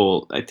Texas,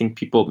 I think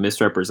people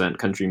misrepresent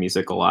country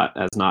music a lot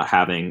as not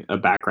having a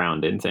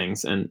background in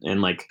things, and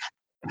like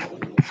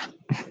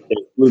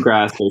there's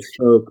bluegrass, there's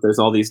folk, there's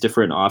all these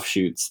different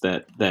offshoots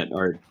that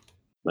are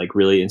like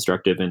really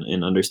instructive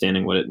in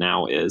understanding what it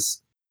now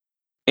is.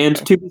 And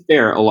to be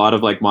fair, a lot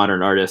of like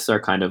modern artists are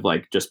kind of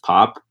like just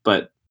pop,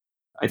 but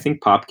I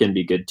think pop can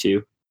be good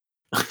too.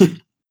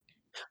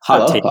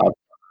 Hot take. Pop.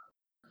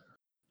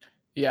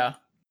 Yeah.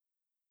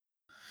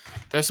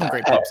 There's some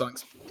great pop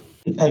songs.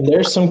 And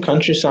there's some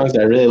country songs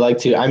that I really like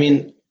too. I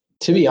mean,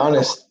 to be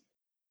honest,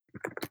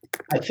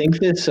 I think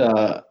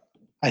the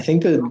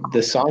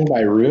song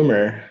by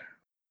Rumor,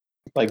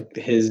 like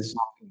his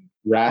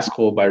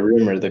Rascal by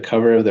Rumor, the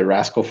cover of the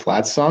Rascal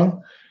Flatts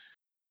song,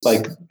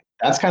 like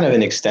that's kind of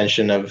an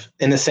extension of,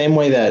 in the same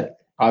way that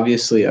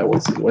obviously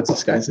what's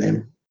this guy's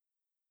name?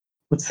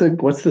 What's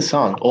the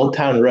song? Old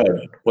Town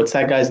Road. What's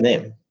that guy's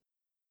name?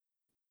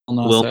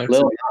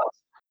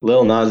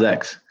 Lil Nas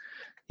X.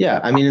 Yeah,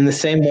 I mean, in the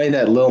same way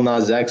that Lil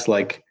Nas X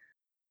like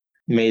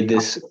made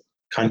this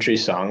country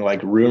song,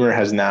 like Rumor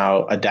has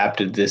now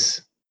adapted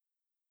this,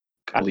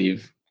 I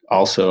believe,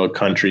 also a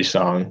country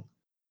song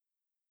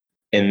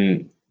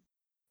in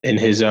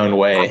his own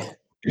way,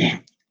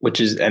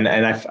 which is and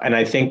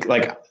I think,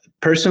 like,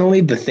 personally,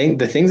 the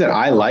things that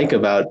I like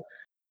about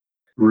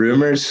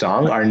Rumor's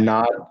song are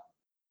not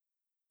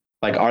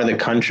like are the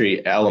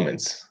country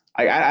elements.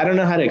 I don't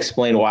know how to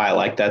explain why I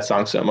like that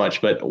song so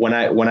much, but when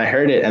I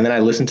heard it and then I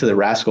listened to the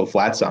Rascal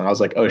Flatts song, I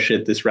was like, oh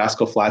shit, this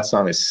Rascal Flatts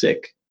song is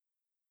sick.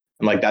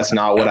 I'm like, that's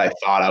not what I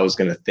thought I was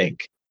gonna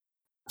think.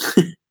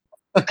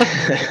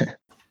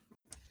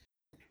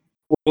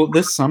 Well,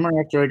 this summer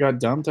after I got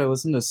dumped, I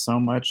listened to so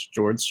much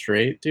George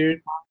Strait,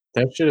 dude.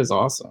 That shit is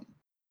awesome.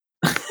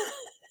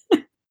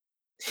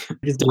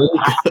 It's really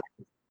good.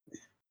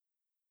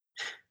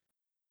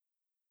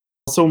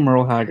 Also,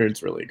 Merle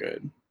Haggard's really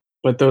good,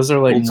 but those are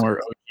like more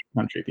OG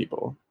country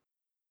people.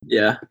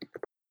 Yeah.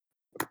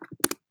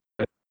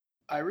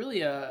 I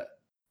really I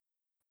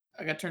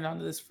got turned on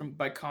to this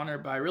by Connor,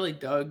 but I really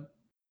dug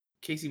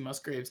Casey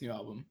Musgrave's new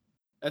album.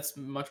 That's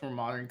much more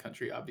modern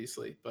country,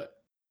 obviously, but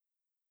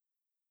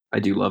I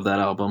do love that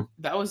album.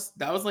 That was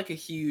like a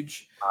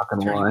huge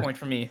turning point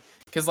for me,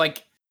 because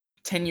like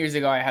 10 years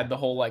ago I had the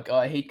whole like, oh,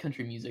 I hate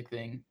country music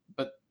thing,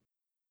 but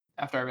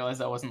after I realized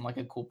that wasn't like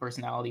a cool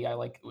personality, I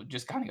like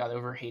just kind of got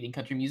over hating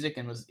country music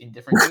and was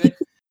indifferent to it.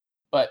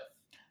 But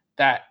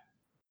that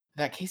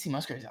Casey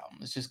Musgraves album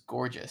is just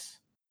gorgeous.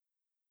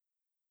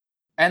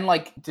 And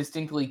like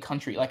distinctly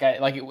country. Like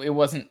it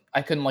wasn't,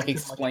 I couldn't like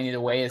explain it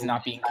away as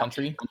not being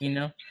country, you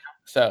know?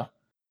 So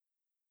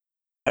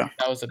that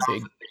was a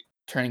big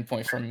turning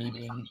point for me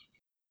being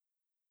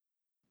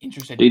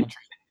interested in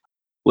country.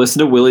 Listen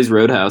to Willie's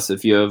Roadhouse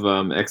if you have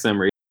XM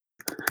radio.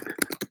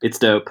 It's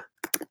dope.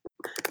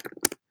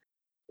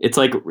 It's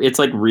like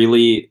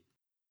really,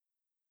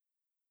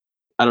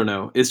 I don't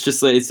know. It's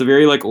just like, it's a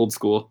very like old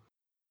school.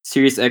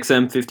 Sirius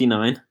XM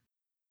 59.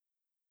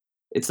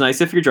 It's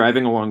nice if you're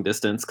driving a long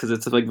distance because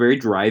it's like very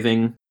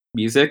driving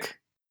music.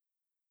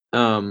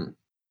 Where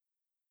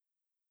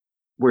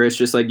it's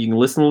just like you can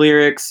listen to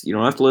lyrics, you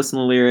don't have to listen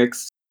to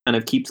lyrics. Kind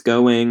of keeps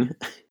going.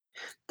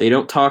 They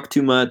don't talk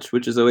too much,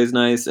 which is always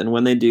nice, and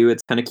when they do,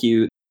 it's kind of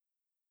cute.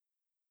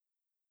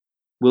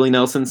 Willie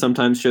Nelson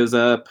sometimes shows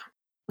up.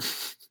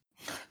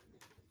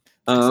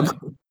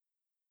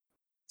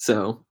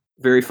 So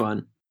very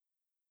fun.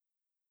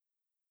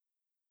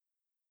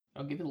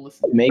 I'll give it a listen.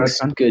 What makes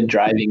good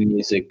driving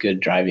music good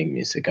driving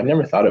music? I've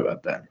never thought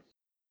about that.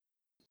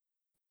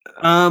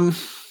 I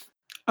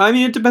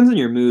mean, it depends on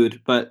your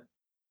mood, but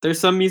there's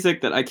some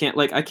music that I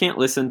can't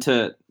listen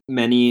to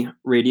many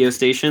radio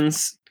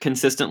stations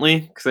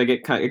consistently because I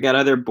get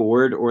either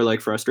bored or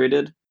like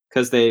frustrated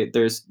because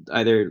there's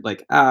either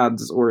like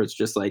ads or it's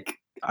just like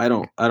I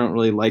don't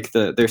really like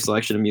their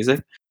selection of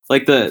music.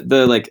 Like the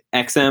like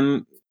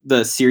XM,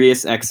 the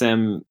Sirius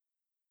XM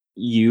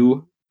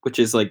U, which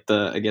is like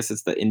I guess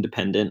it's the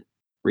independent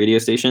radio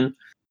station.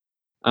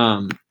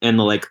 And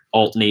the like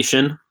Alt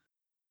Nation,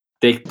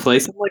 they play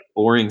some like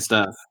boring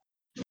stuff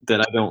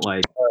that I don't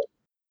like.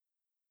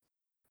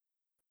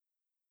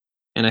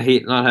 And I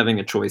hate not having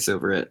a choice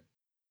over it.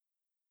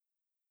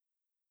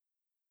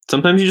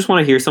 Sometimes you just want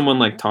to hear someone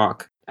like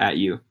talk at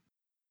you.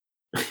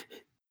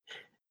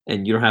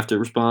 And you don't have to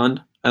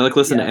respond. I like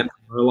listen to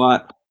NPR a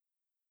lot.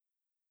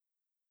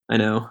 I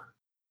know.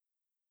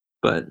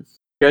 But you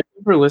guys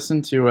ever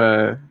listen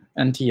to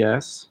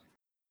NTS?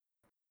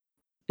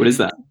 What is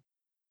that?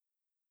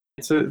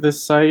 It's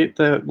this site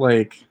that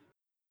like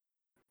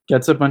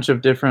gets a bunch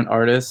of different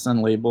artists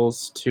and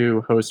labels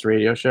to host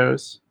radio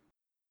shows.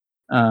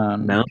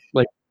 No.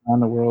 Like around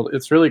the world.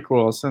 It's really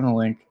cool. I'll send the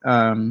link.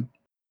 And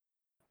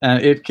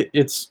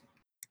it's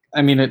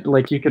I mean it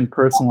like you can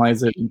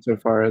personalize it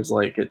insofar as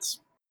like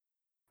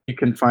you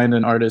can find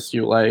an artist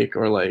you like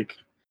or like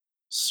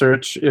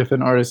search if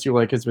an artist you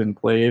like has been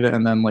played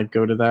and then like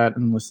go to that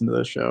and listen to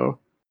the show.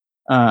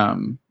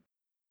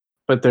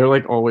 But they're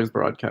like always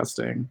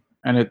broadcasting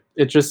and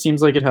it just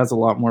seems like it has a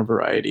lot more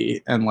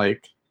variety and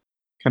like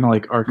kind of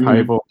like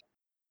archival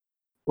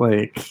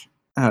like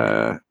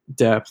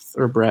depth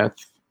or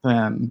breadth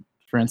than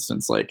for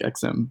instance like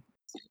XM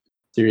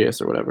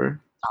Sirius or whatever.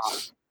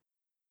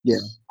 Yeah,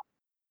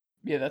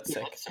 that's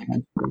sick.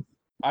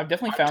 I've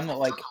definitely found that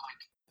like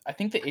I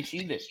think the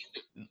issue that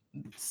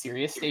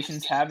Sirius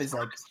stations have is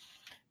like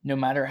no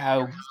matter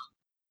how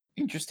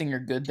interesting or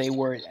good they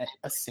were at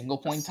a single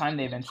point in time,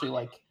 they eventually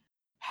like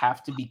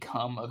have to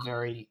become a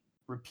very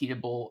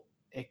repeatable,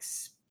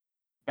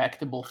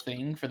 expectable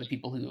thing for the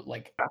people who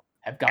like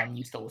have gotten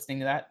used to listening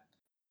to that.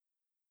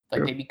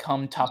 Like they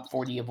become top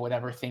 40 of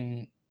whatever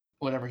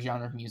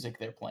genre of music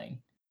they're playing.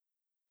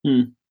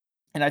 And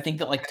I think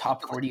that like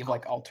top 40 of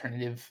like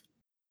alternative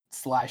 /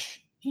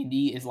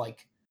 indie is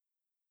like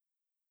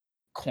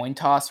coin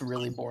toss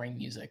really boring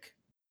music,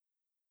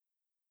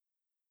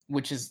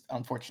 which is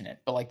unfortunate,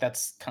 but like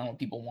that's kind of what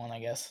people want, I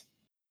guess,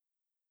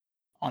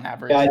 on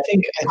average. Yeah,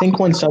 I think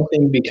when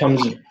something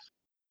becomes, I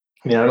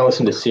mean, I don't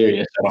listen to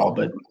Sirius at all,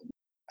 but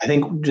I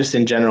think just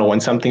in general, when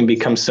something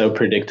becomes so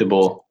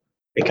predictable,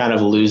 it kind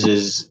of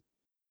loses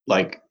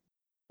like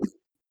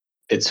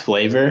its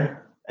flavor.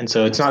 And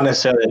so it's not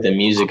necessarily that the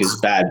music is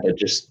bad, but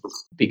just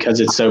because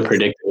it's so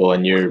predictable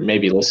and you're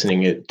maybe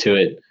listening to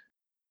it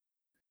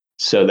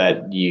so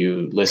that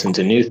you listen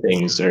to new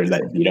things or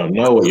that you don't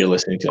know what you're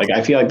listening to. Like,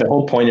 I feel like the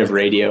whole point of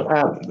radio,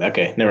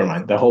 okay, never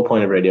mind. The whole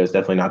point of radio is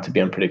definitely not to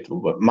be unpredictable,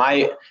 but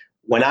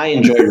when I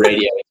enjoy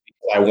radio, it's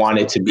because I want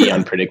it to be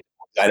unpredictable.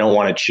 I don't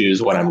want to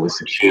choose what I'm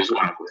listening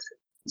to.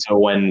 So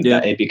when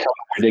it becomes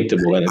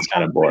predictable, then it's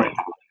kind of boring.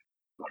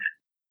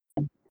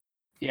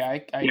 Yeah, I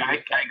agree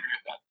with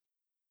that.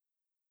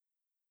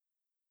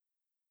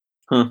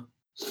 Huh.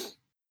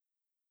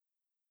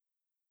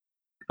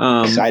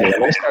 Excited.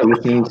 I'm gonna start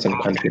listening to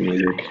some country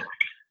music.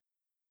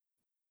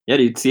 Yeah,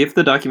 dude. See if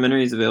the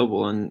documentary is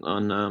available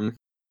on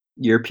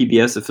your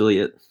PBS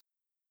affiliate.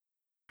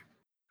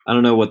 I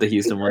don't know what the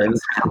Houston one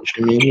is.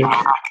 Country music.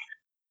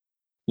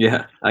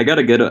 Yeah, we have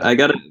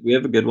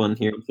a good one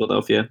here in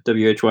Philadelphia.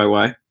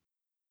 WHYY.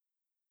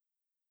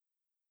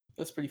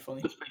 That's pretty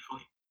funny.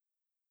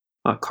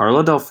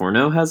 Carla Del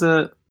Forno has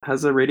a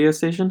radio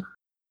station.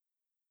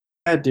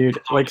 Yeah, dude.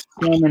 Like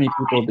so many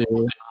people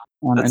do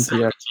on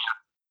NTS.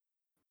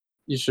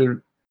 You should.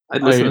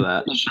 I'd listen to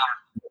that. Check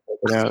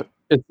it out.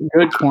 It's a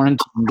good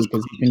quarantine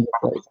because you can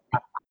just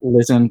like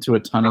listen to a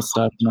ton of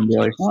stuff and then be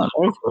like, oh, that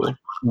was cool.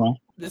 Yeah.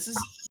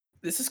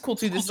 This is cool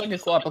too. This is like a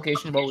cool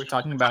application of what we were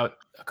talking about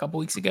a couple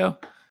weeks ago.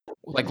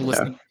 Like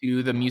listening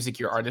to the music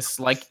your artists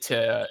like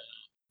to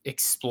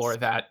explore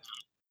that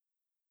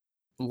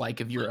like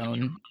of your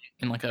own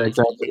in like a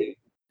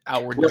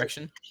outward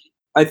direction.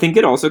 I think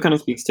it also kind of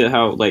speaks to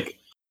how like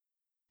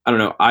I don't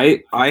know,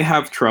 I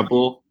have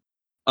trouble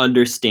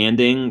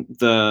understanding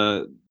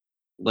the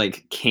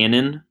like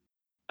canon,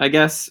 I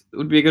guess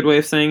would be a good way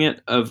of saying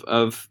it,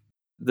 of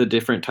the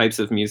different types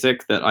of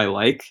music that I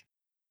like.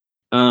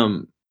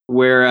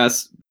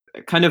 Whereas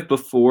kind of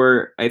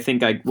before, I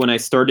think when I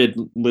started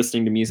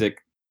listening to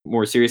music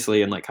more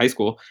seriously in like high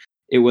school,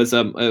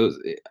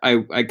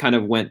 I kind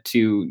of went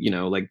to, you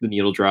know, like the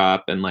Needle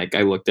Drop and like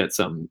I looked at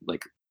some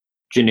like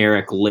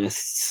generic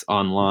lists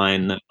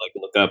online that like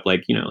look up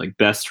like, you know, like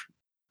best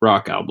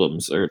rock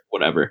albums or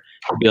whatever.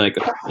 It'd be like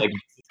this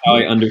is how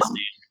I understand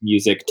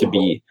music to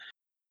be.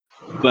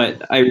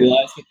 But I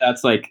realized that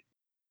that's like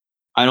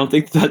I don't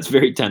think that's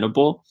very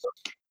tenable.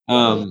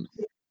 And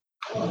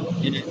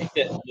I think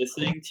that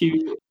listening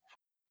to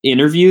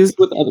interviews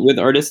with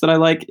artists that I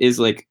like is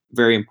like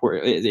very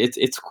important.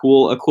 It's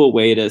cool, a cool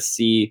way to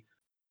see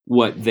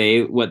what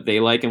they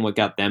like and what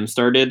got them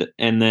started,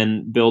 and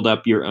then build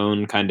up your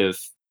own kind of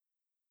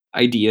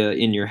idea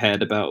in your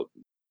head about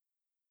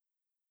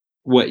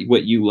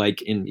what you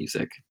like in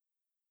music.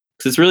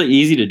 Because it's really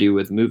easy to do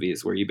with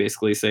movies, where you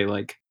basically say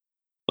like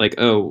like,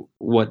 oh,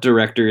 what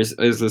directors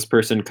is this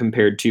person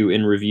compared to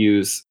in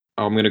reviews?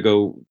 I'm gonna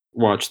go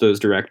watch those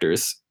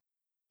directors,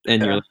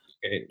 and you're like,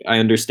 okay, I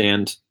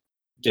understand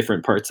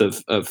different parts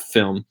of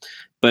film,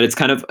 but it's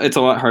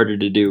a lot harder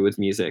to do with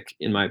music,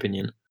 in my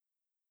opinion.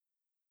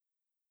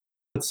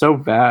 It's so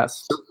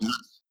vast.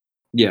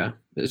 Yeah,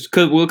 it's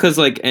because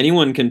like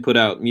anyone can put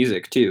out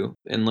music too,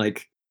 and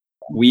like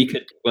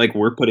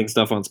we're putting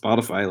stuff on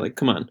Spotify. Like,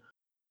 come on.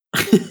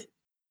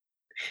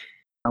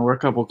 We're a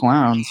couple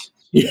clowns.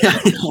 Yeah.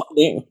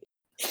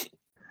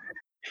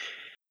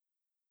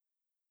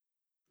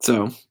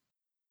 So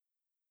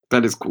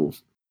that is cool.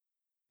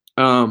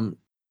 What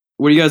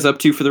are you guys up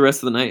to for the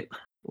rest of the night?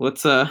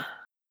 Let's do a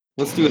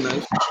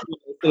nice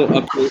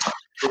little update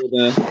for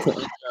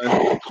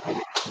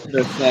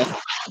the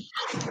fest.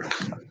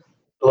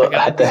 Look,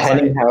 at the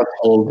Henning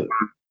household.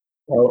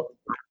 Oh,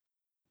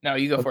 No,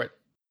 you go for it.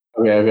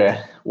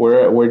 okay.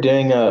 We're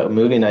doing a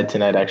movie night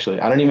tonight. Actually,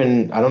 I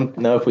don't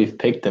know if we've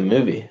picked the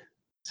movie.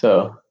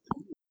 So,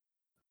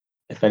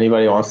 if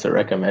anybody wants to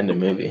recommend a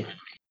movie,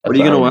 what are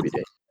you gonna watch?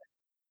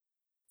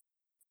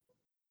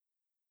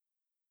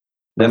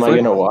 What am I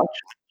gonna watch?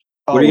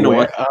 What are you gonna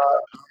watch?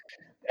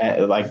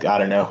 Like, I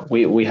don't know.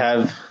 We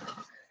have.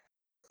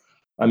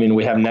 I mean,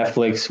 we have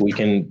Netflix. We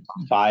can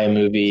buy a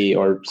movie,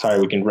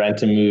 we can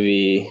rent a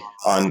movie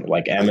on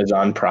like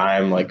Amazon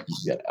Prime. Like,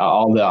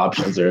 all the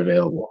options are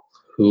available.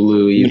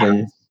 Hulu,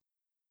 even.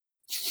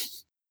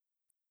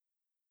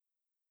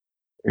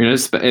 You're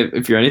gonna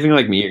if you're anything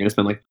like me, you're gonna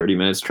spend like 30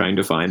 minutes trying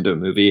to find a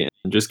movie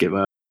and just give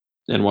up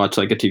and watch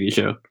like a TV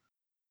show.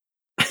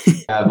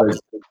 Yeah, but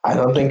I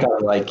don't think I'm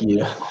like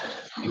you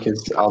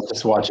because I'll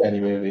just watch any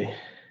movie.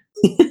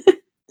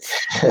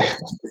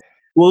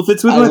 Well, if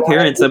it's with my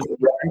parents, like,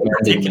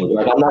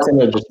 I'm not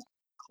gonna just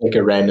click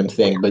a random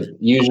thing, but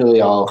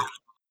usually I'll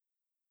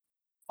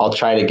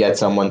try to get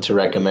someone to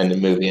recommend a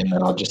movie, and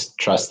then I'll just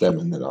trust them,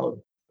 and then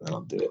I'll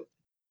do it.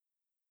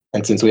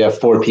 And since we have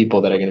 4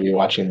 people that are going to be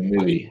watching the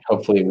movie,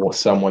 hopefully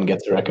someone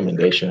gets a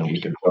recommendation and we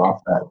can go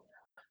off that.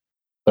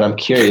 But I'm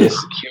curious,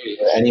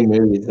 any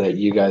movies that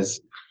you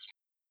guys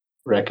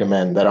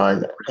recommend that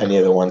aren't any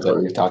of the ones that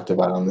we've talked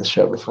about on this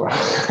show before?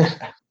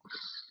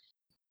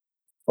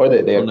 Or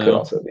they could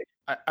also be.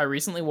 I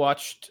recently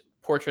watched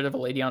Portrait of a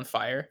Lady on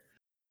Fire.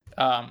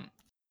 I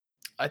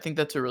think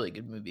that's a really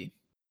good movie.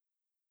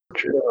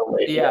 Portrait of a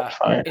Lady on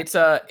Fire.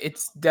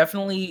 It's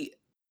definitely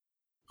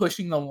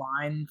pushing the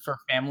line for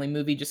family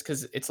movie just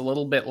because it's a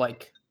little bit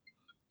like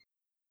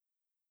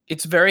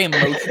it's very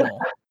emotional.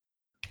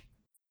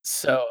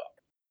 So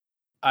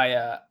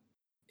I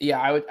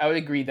would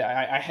agree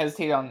that I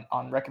hesitate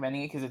on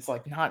recommending it because it's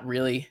like not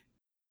really.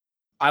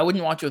 I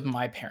wouldn't watch it with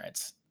my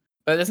parents,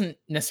 but it doesn't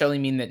necessarily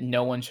mean that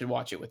no one should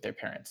watch it with their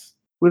parents.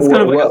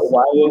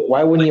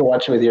 Why wouldn't you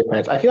watch it with your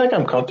parents? I feel like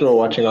I'm comfortable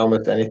watching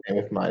almost anything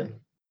with mine.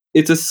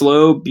 It's a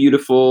slow,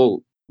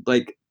 beautiful,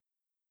 like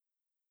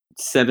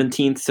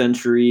 17th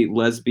century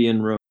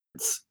lesbian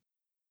romance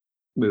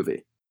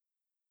movie.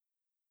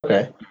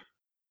 Okay.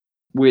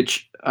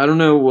 Which I don't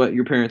know what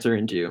your parents are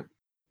into.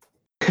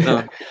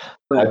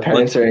 My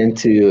parents are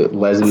into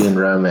lesbian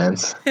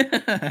romance.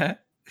 Yeah.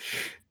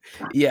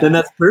 Then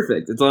that's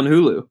perfect. It's on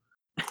Hulu.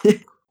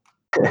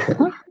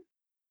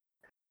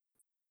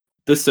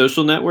 The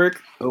Social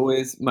Network,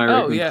 always my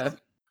recommendation. Yeah.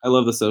 I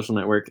love The Social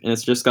Network, and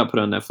it's just got put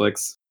on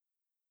Netflix.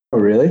 Oh,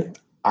 really?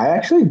 I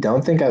actually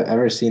don't think I've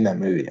ever seen that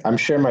movie. I'm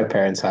sure my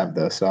parents have,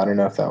 though, so I don't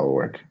know if that will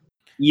work.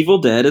 Evil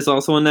Dead is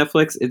also on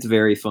Netflix. It's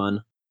very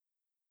fun.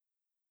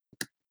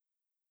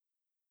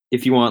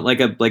 If you want like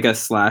a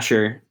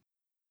slasher,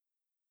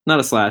 not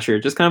a slasher,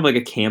 just kind of like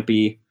a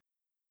campy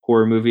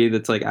horror movie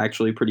that's like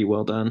actually pretty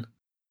well done.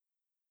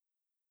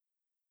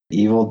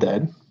 Evil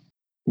Dead?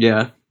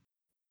 Yeah.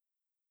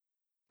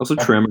 Also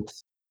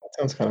Tremors. That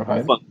sounds kind of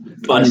hard.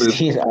 Fun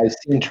movie. I've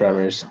seen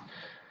Tremors.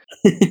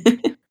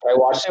 I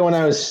watched it when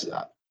I was.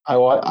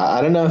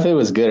 I don't know if it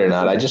was good or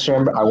not. I just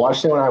remember I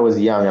watched it when I was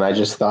young, and I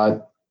just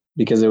thought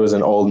because it was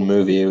an old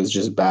movie, it was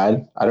just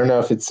bad. I don't know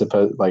if it's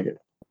supposed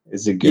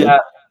is it good? Yeah,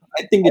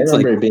 I think it's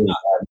like it being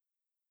bad.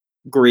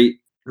 Great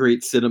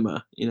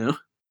cinema. You know,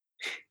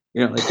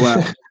 like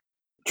wow,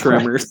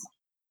 Tremors.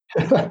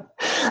 I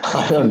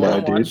don't know,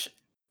 dude. Watch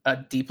a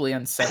deeply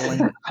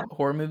unsettling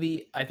horror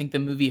movie. I think the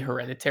movie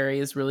Hereditary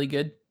is really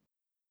good.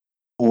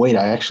 Wait,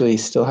 I actually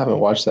still haven't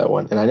watched that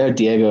one, and I know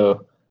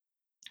Diego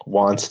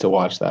wants to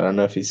watch that. I don't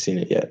know if he's seen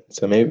it yet,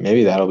 so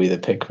maybe that'll be the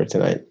pick for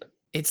tonight.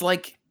 It's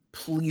like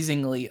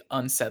pleasingly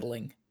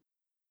unsettling.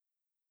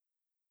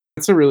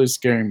 It's a really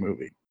scary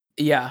movie.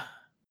 Yeah.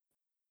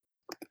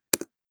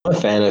 I'm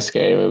a fan of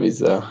scary movies,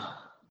 though.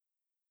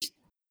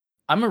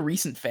 I'm a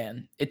recent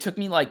fan. It took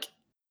me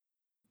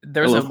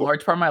there's a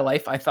large part of my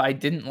life I thought I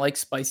didn't like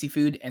spicy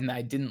food and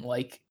I didn't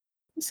like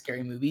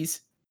scary movies.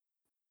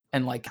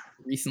 And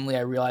recently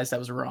I realized I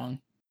was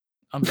wrong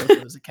on both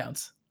of those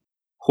accounts.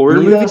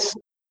 Horror movies?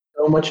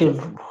 So much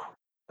of.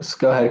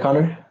 Go ahead,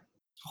 Connor.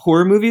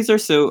 Horror movies are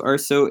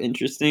so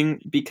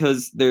interesting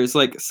because there's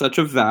such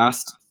a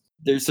vast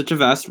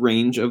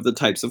range of the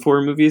types of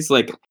horror movies.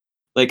 Like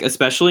like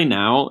especially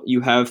now,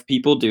 you have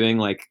people doing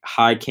like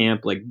high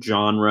camp, like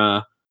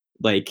genre,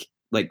 like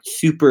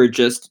super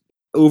just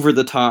over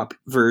the top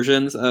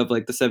versions of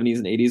like the 70s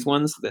and 80s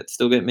ones that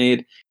still get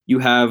made. You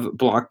have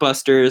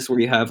blockbusters where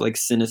you have like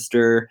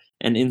Sinister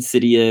and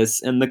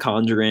Insidious and The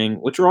Conjuring,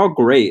 which are all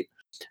great.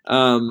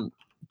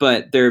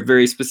 But they're a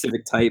very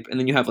specific type. And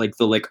then you have like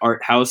the like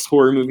art house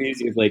horror movies.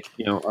 You have like,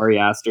 Ari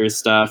Aster's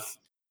stuff.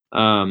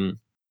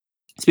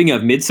 Speaking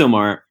of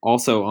Midsommar,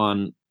 also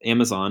on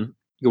Amazon,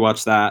 you can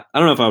watch that. I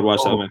don't know if I would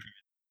watch that on my,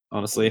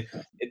 honestly.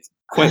 It's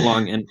quite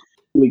long and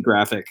really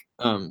graphic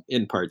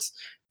in parts.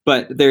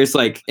 But there's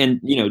like,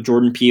 and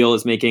Jordan Peele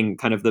is making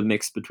kind of the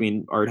mix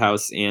between art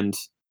house and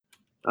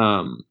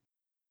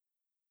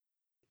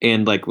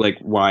like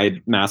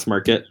wide mass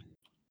market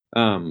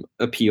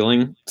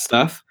appealing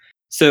stuff.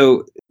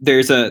 So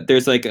there's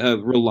like a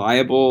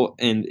reliable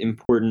and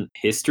important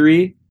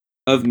history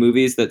of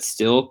movies that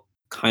still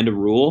kind of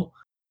rule.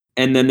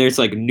 And then there's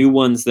like new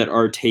ones that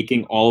are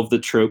taking all of the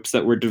tropes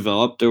that were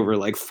developed over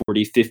like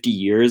 40, 50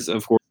 years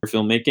of horror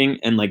filmmaking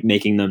and like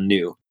making them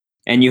new.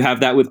 And you have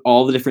that with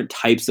all the different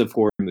types of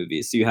horror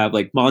movies. So you have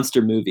like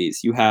monster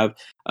movies, you have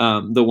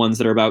the ones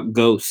that are about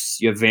ghosts,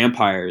 you have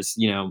vampires,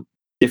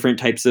 different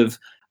types of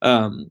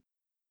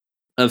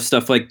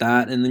stuff like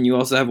that. And then you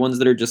also have ones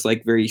that are just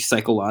like very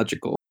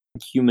psychological,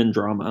 human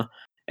drama,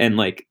 and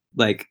like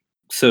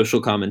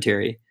social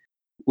commentary,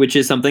 which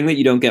is something that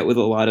you don't get with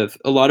a lot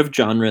of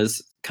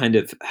genres. Kind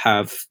of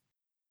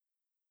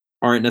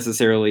aren't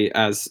necessarily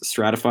as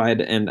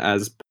stratified and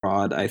as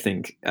broad, I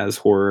think, as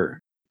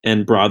horror,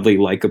 and broadly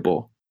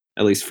likable,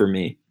 at least for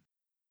me.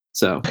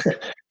 So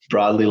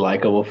broadly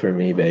likable for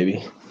me,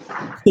 baby.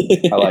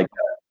 I like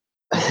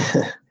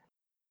that.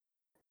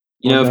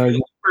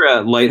 For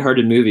a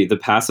lighthearted movie, The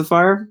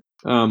Pacifier,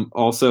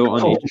 also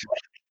on HBO.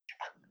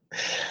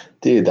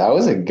 Dude, that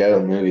was a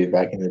go movie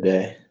back in the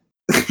day.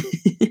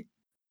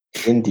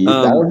 Indeed,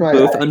 that was my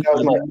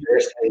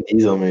first Vin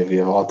Diesel movie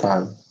of all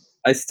time.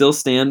 I still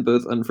stand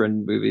both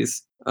Unfriended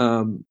movies.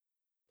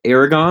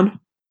 Aragon,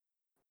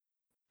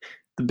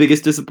 the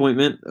biggest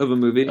disappointment of a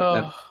movie.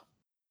 Oh,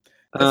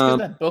 that's because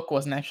that book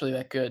wasn't actually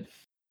that good.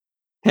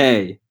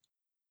 Hey,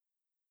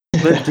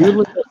 but dude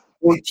was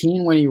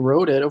 14 when he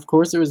wrote it. Of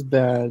course, it was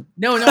bad.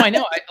 No, I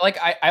know. I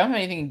don't have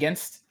anything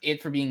against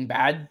it for being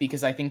bad,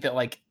 because I think that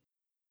like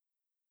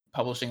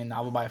publishing a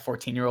novel by a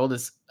 14-year-old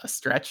is a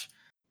stretch.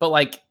 But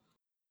like,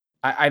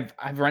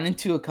 I've run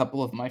into a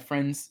couple of my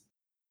friends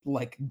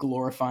like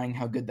glorifying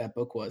how good that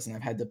book was, and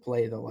I've had to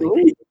play the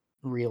like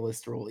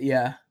realist role.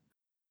 Yeah.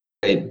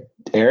 Wait,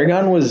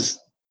 Aragon was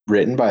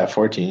written by a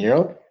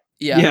 14-year-old?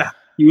 Yeah.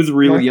 He was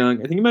really young.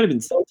 I think he might have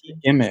been 17.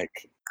 Gimmick.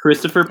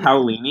 Christopher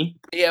Paolini.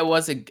 Yeah, it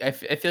was I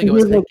feel like it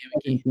was like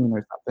gimmicky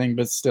or something,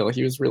 but still,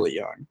 he was really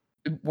young.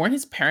 Weren't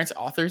his parents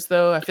authors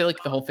though? I feel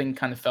like the whole thing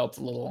kind of felt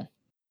a little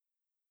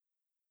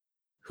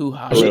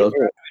hoo-ha. A little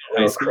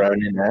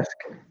Cronin-esque.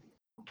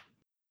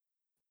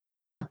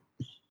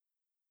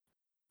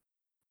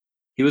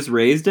 He was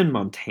raised in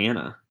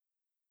Montana.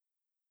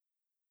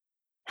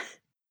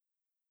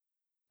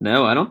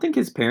 No, I don't think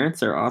his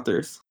parents are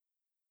authors.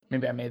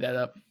 Maybe I made that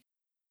up.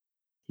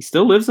 He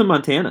still lives in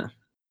Montana.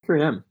 Good for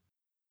him.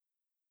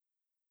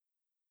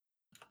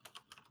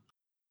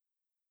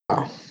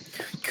 Oh.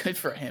 Good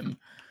for him.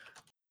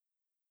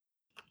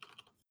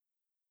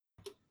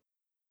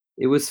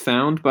 It was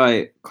found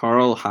by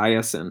Carl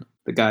Hyacin,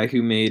 the guy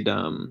who made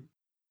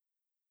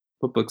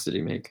what books did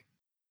he make?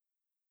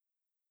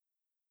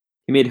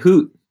 He made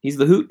Hoot. He's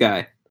the Hoot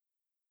guy.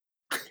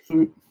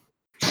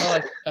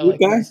 I like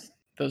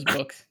those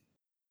books.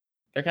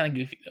 They're kind of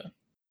goofy though.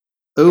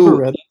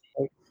 Oh,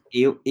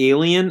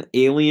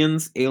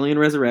 Aliens, Alien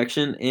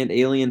Resurrection, and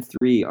Alien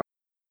 3 are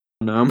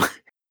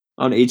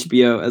on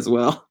HBO as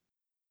well.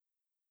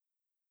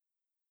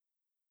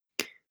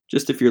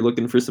 Just if you're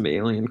looking for some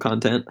alien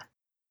content.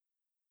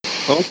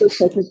 Also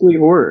technically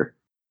horror.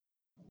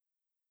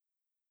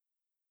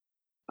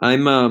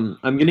 I'm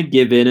gonna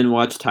give in and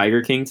watch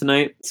Tiger King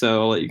tonight,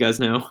 so I'll let you guys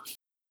know.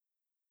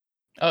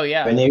 Oh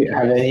yeah.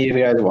 Have any of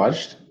you guys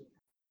watched?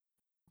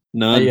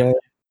 None.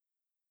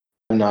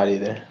 I'm not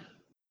either.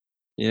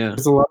 Yeah.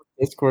 There's a lot of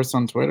discourse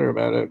on Twitter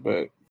about it,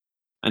 but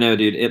I know,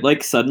 dude. It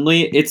like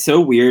suddenly, it's so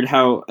weird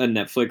how a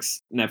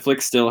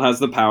Netflix still has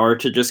the power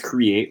to just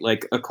create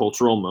like a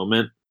cultural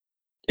moment.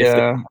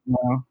 Yeah.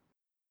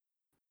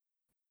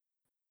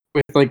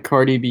 With like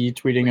Cardi B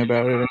tweeting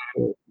about it.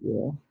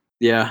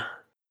 Yeah.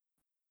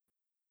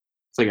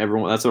 It's like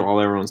everyone. That's all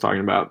everyone's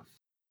talking about.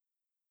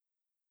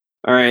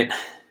 All right,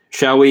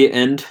 shall we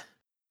end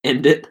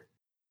it?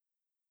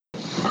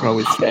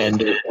 Probably should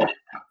end it.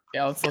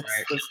 Yeah, let's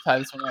tie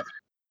this one up.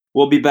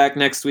 We'll be back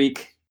next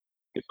week.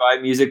 Goodbye,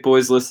 Music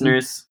Boys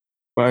listeners.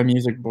 Bye,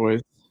 Music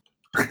Boys.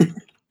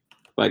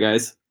 Bye,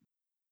 guys.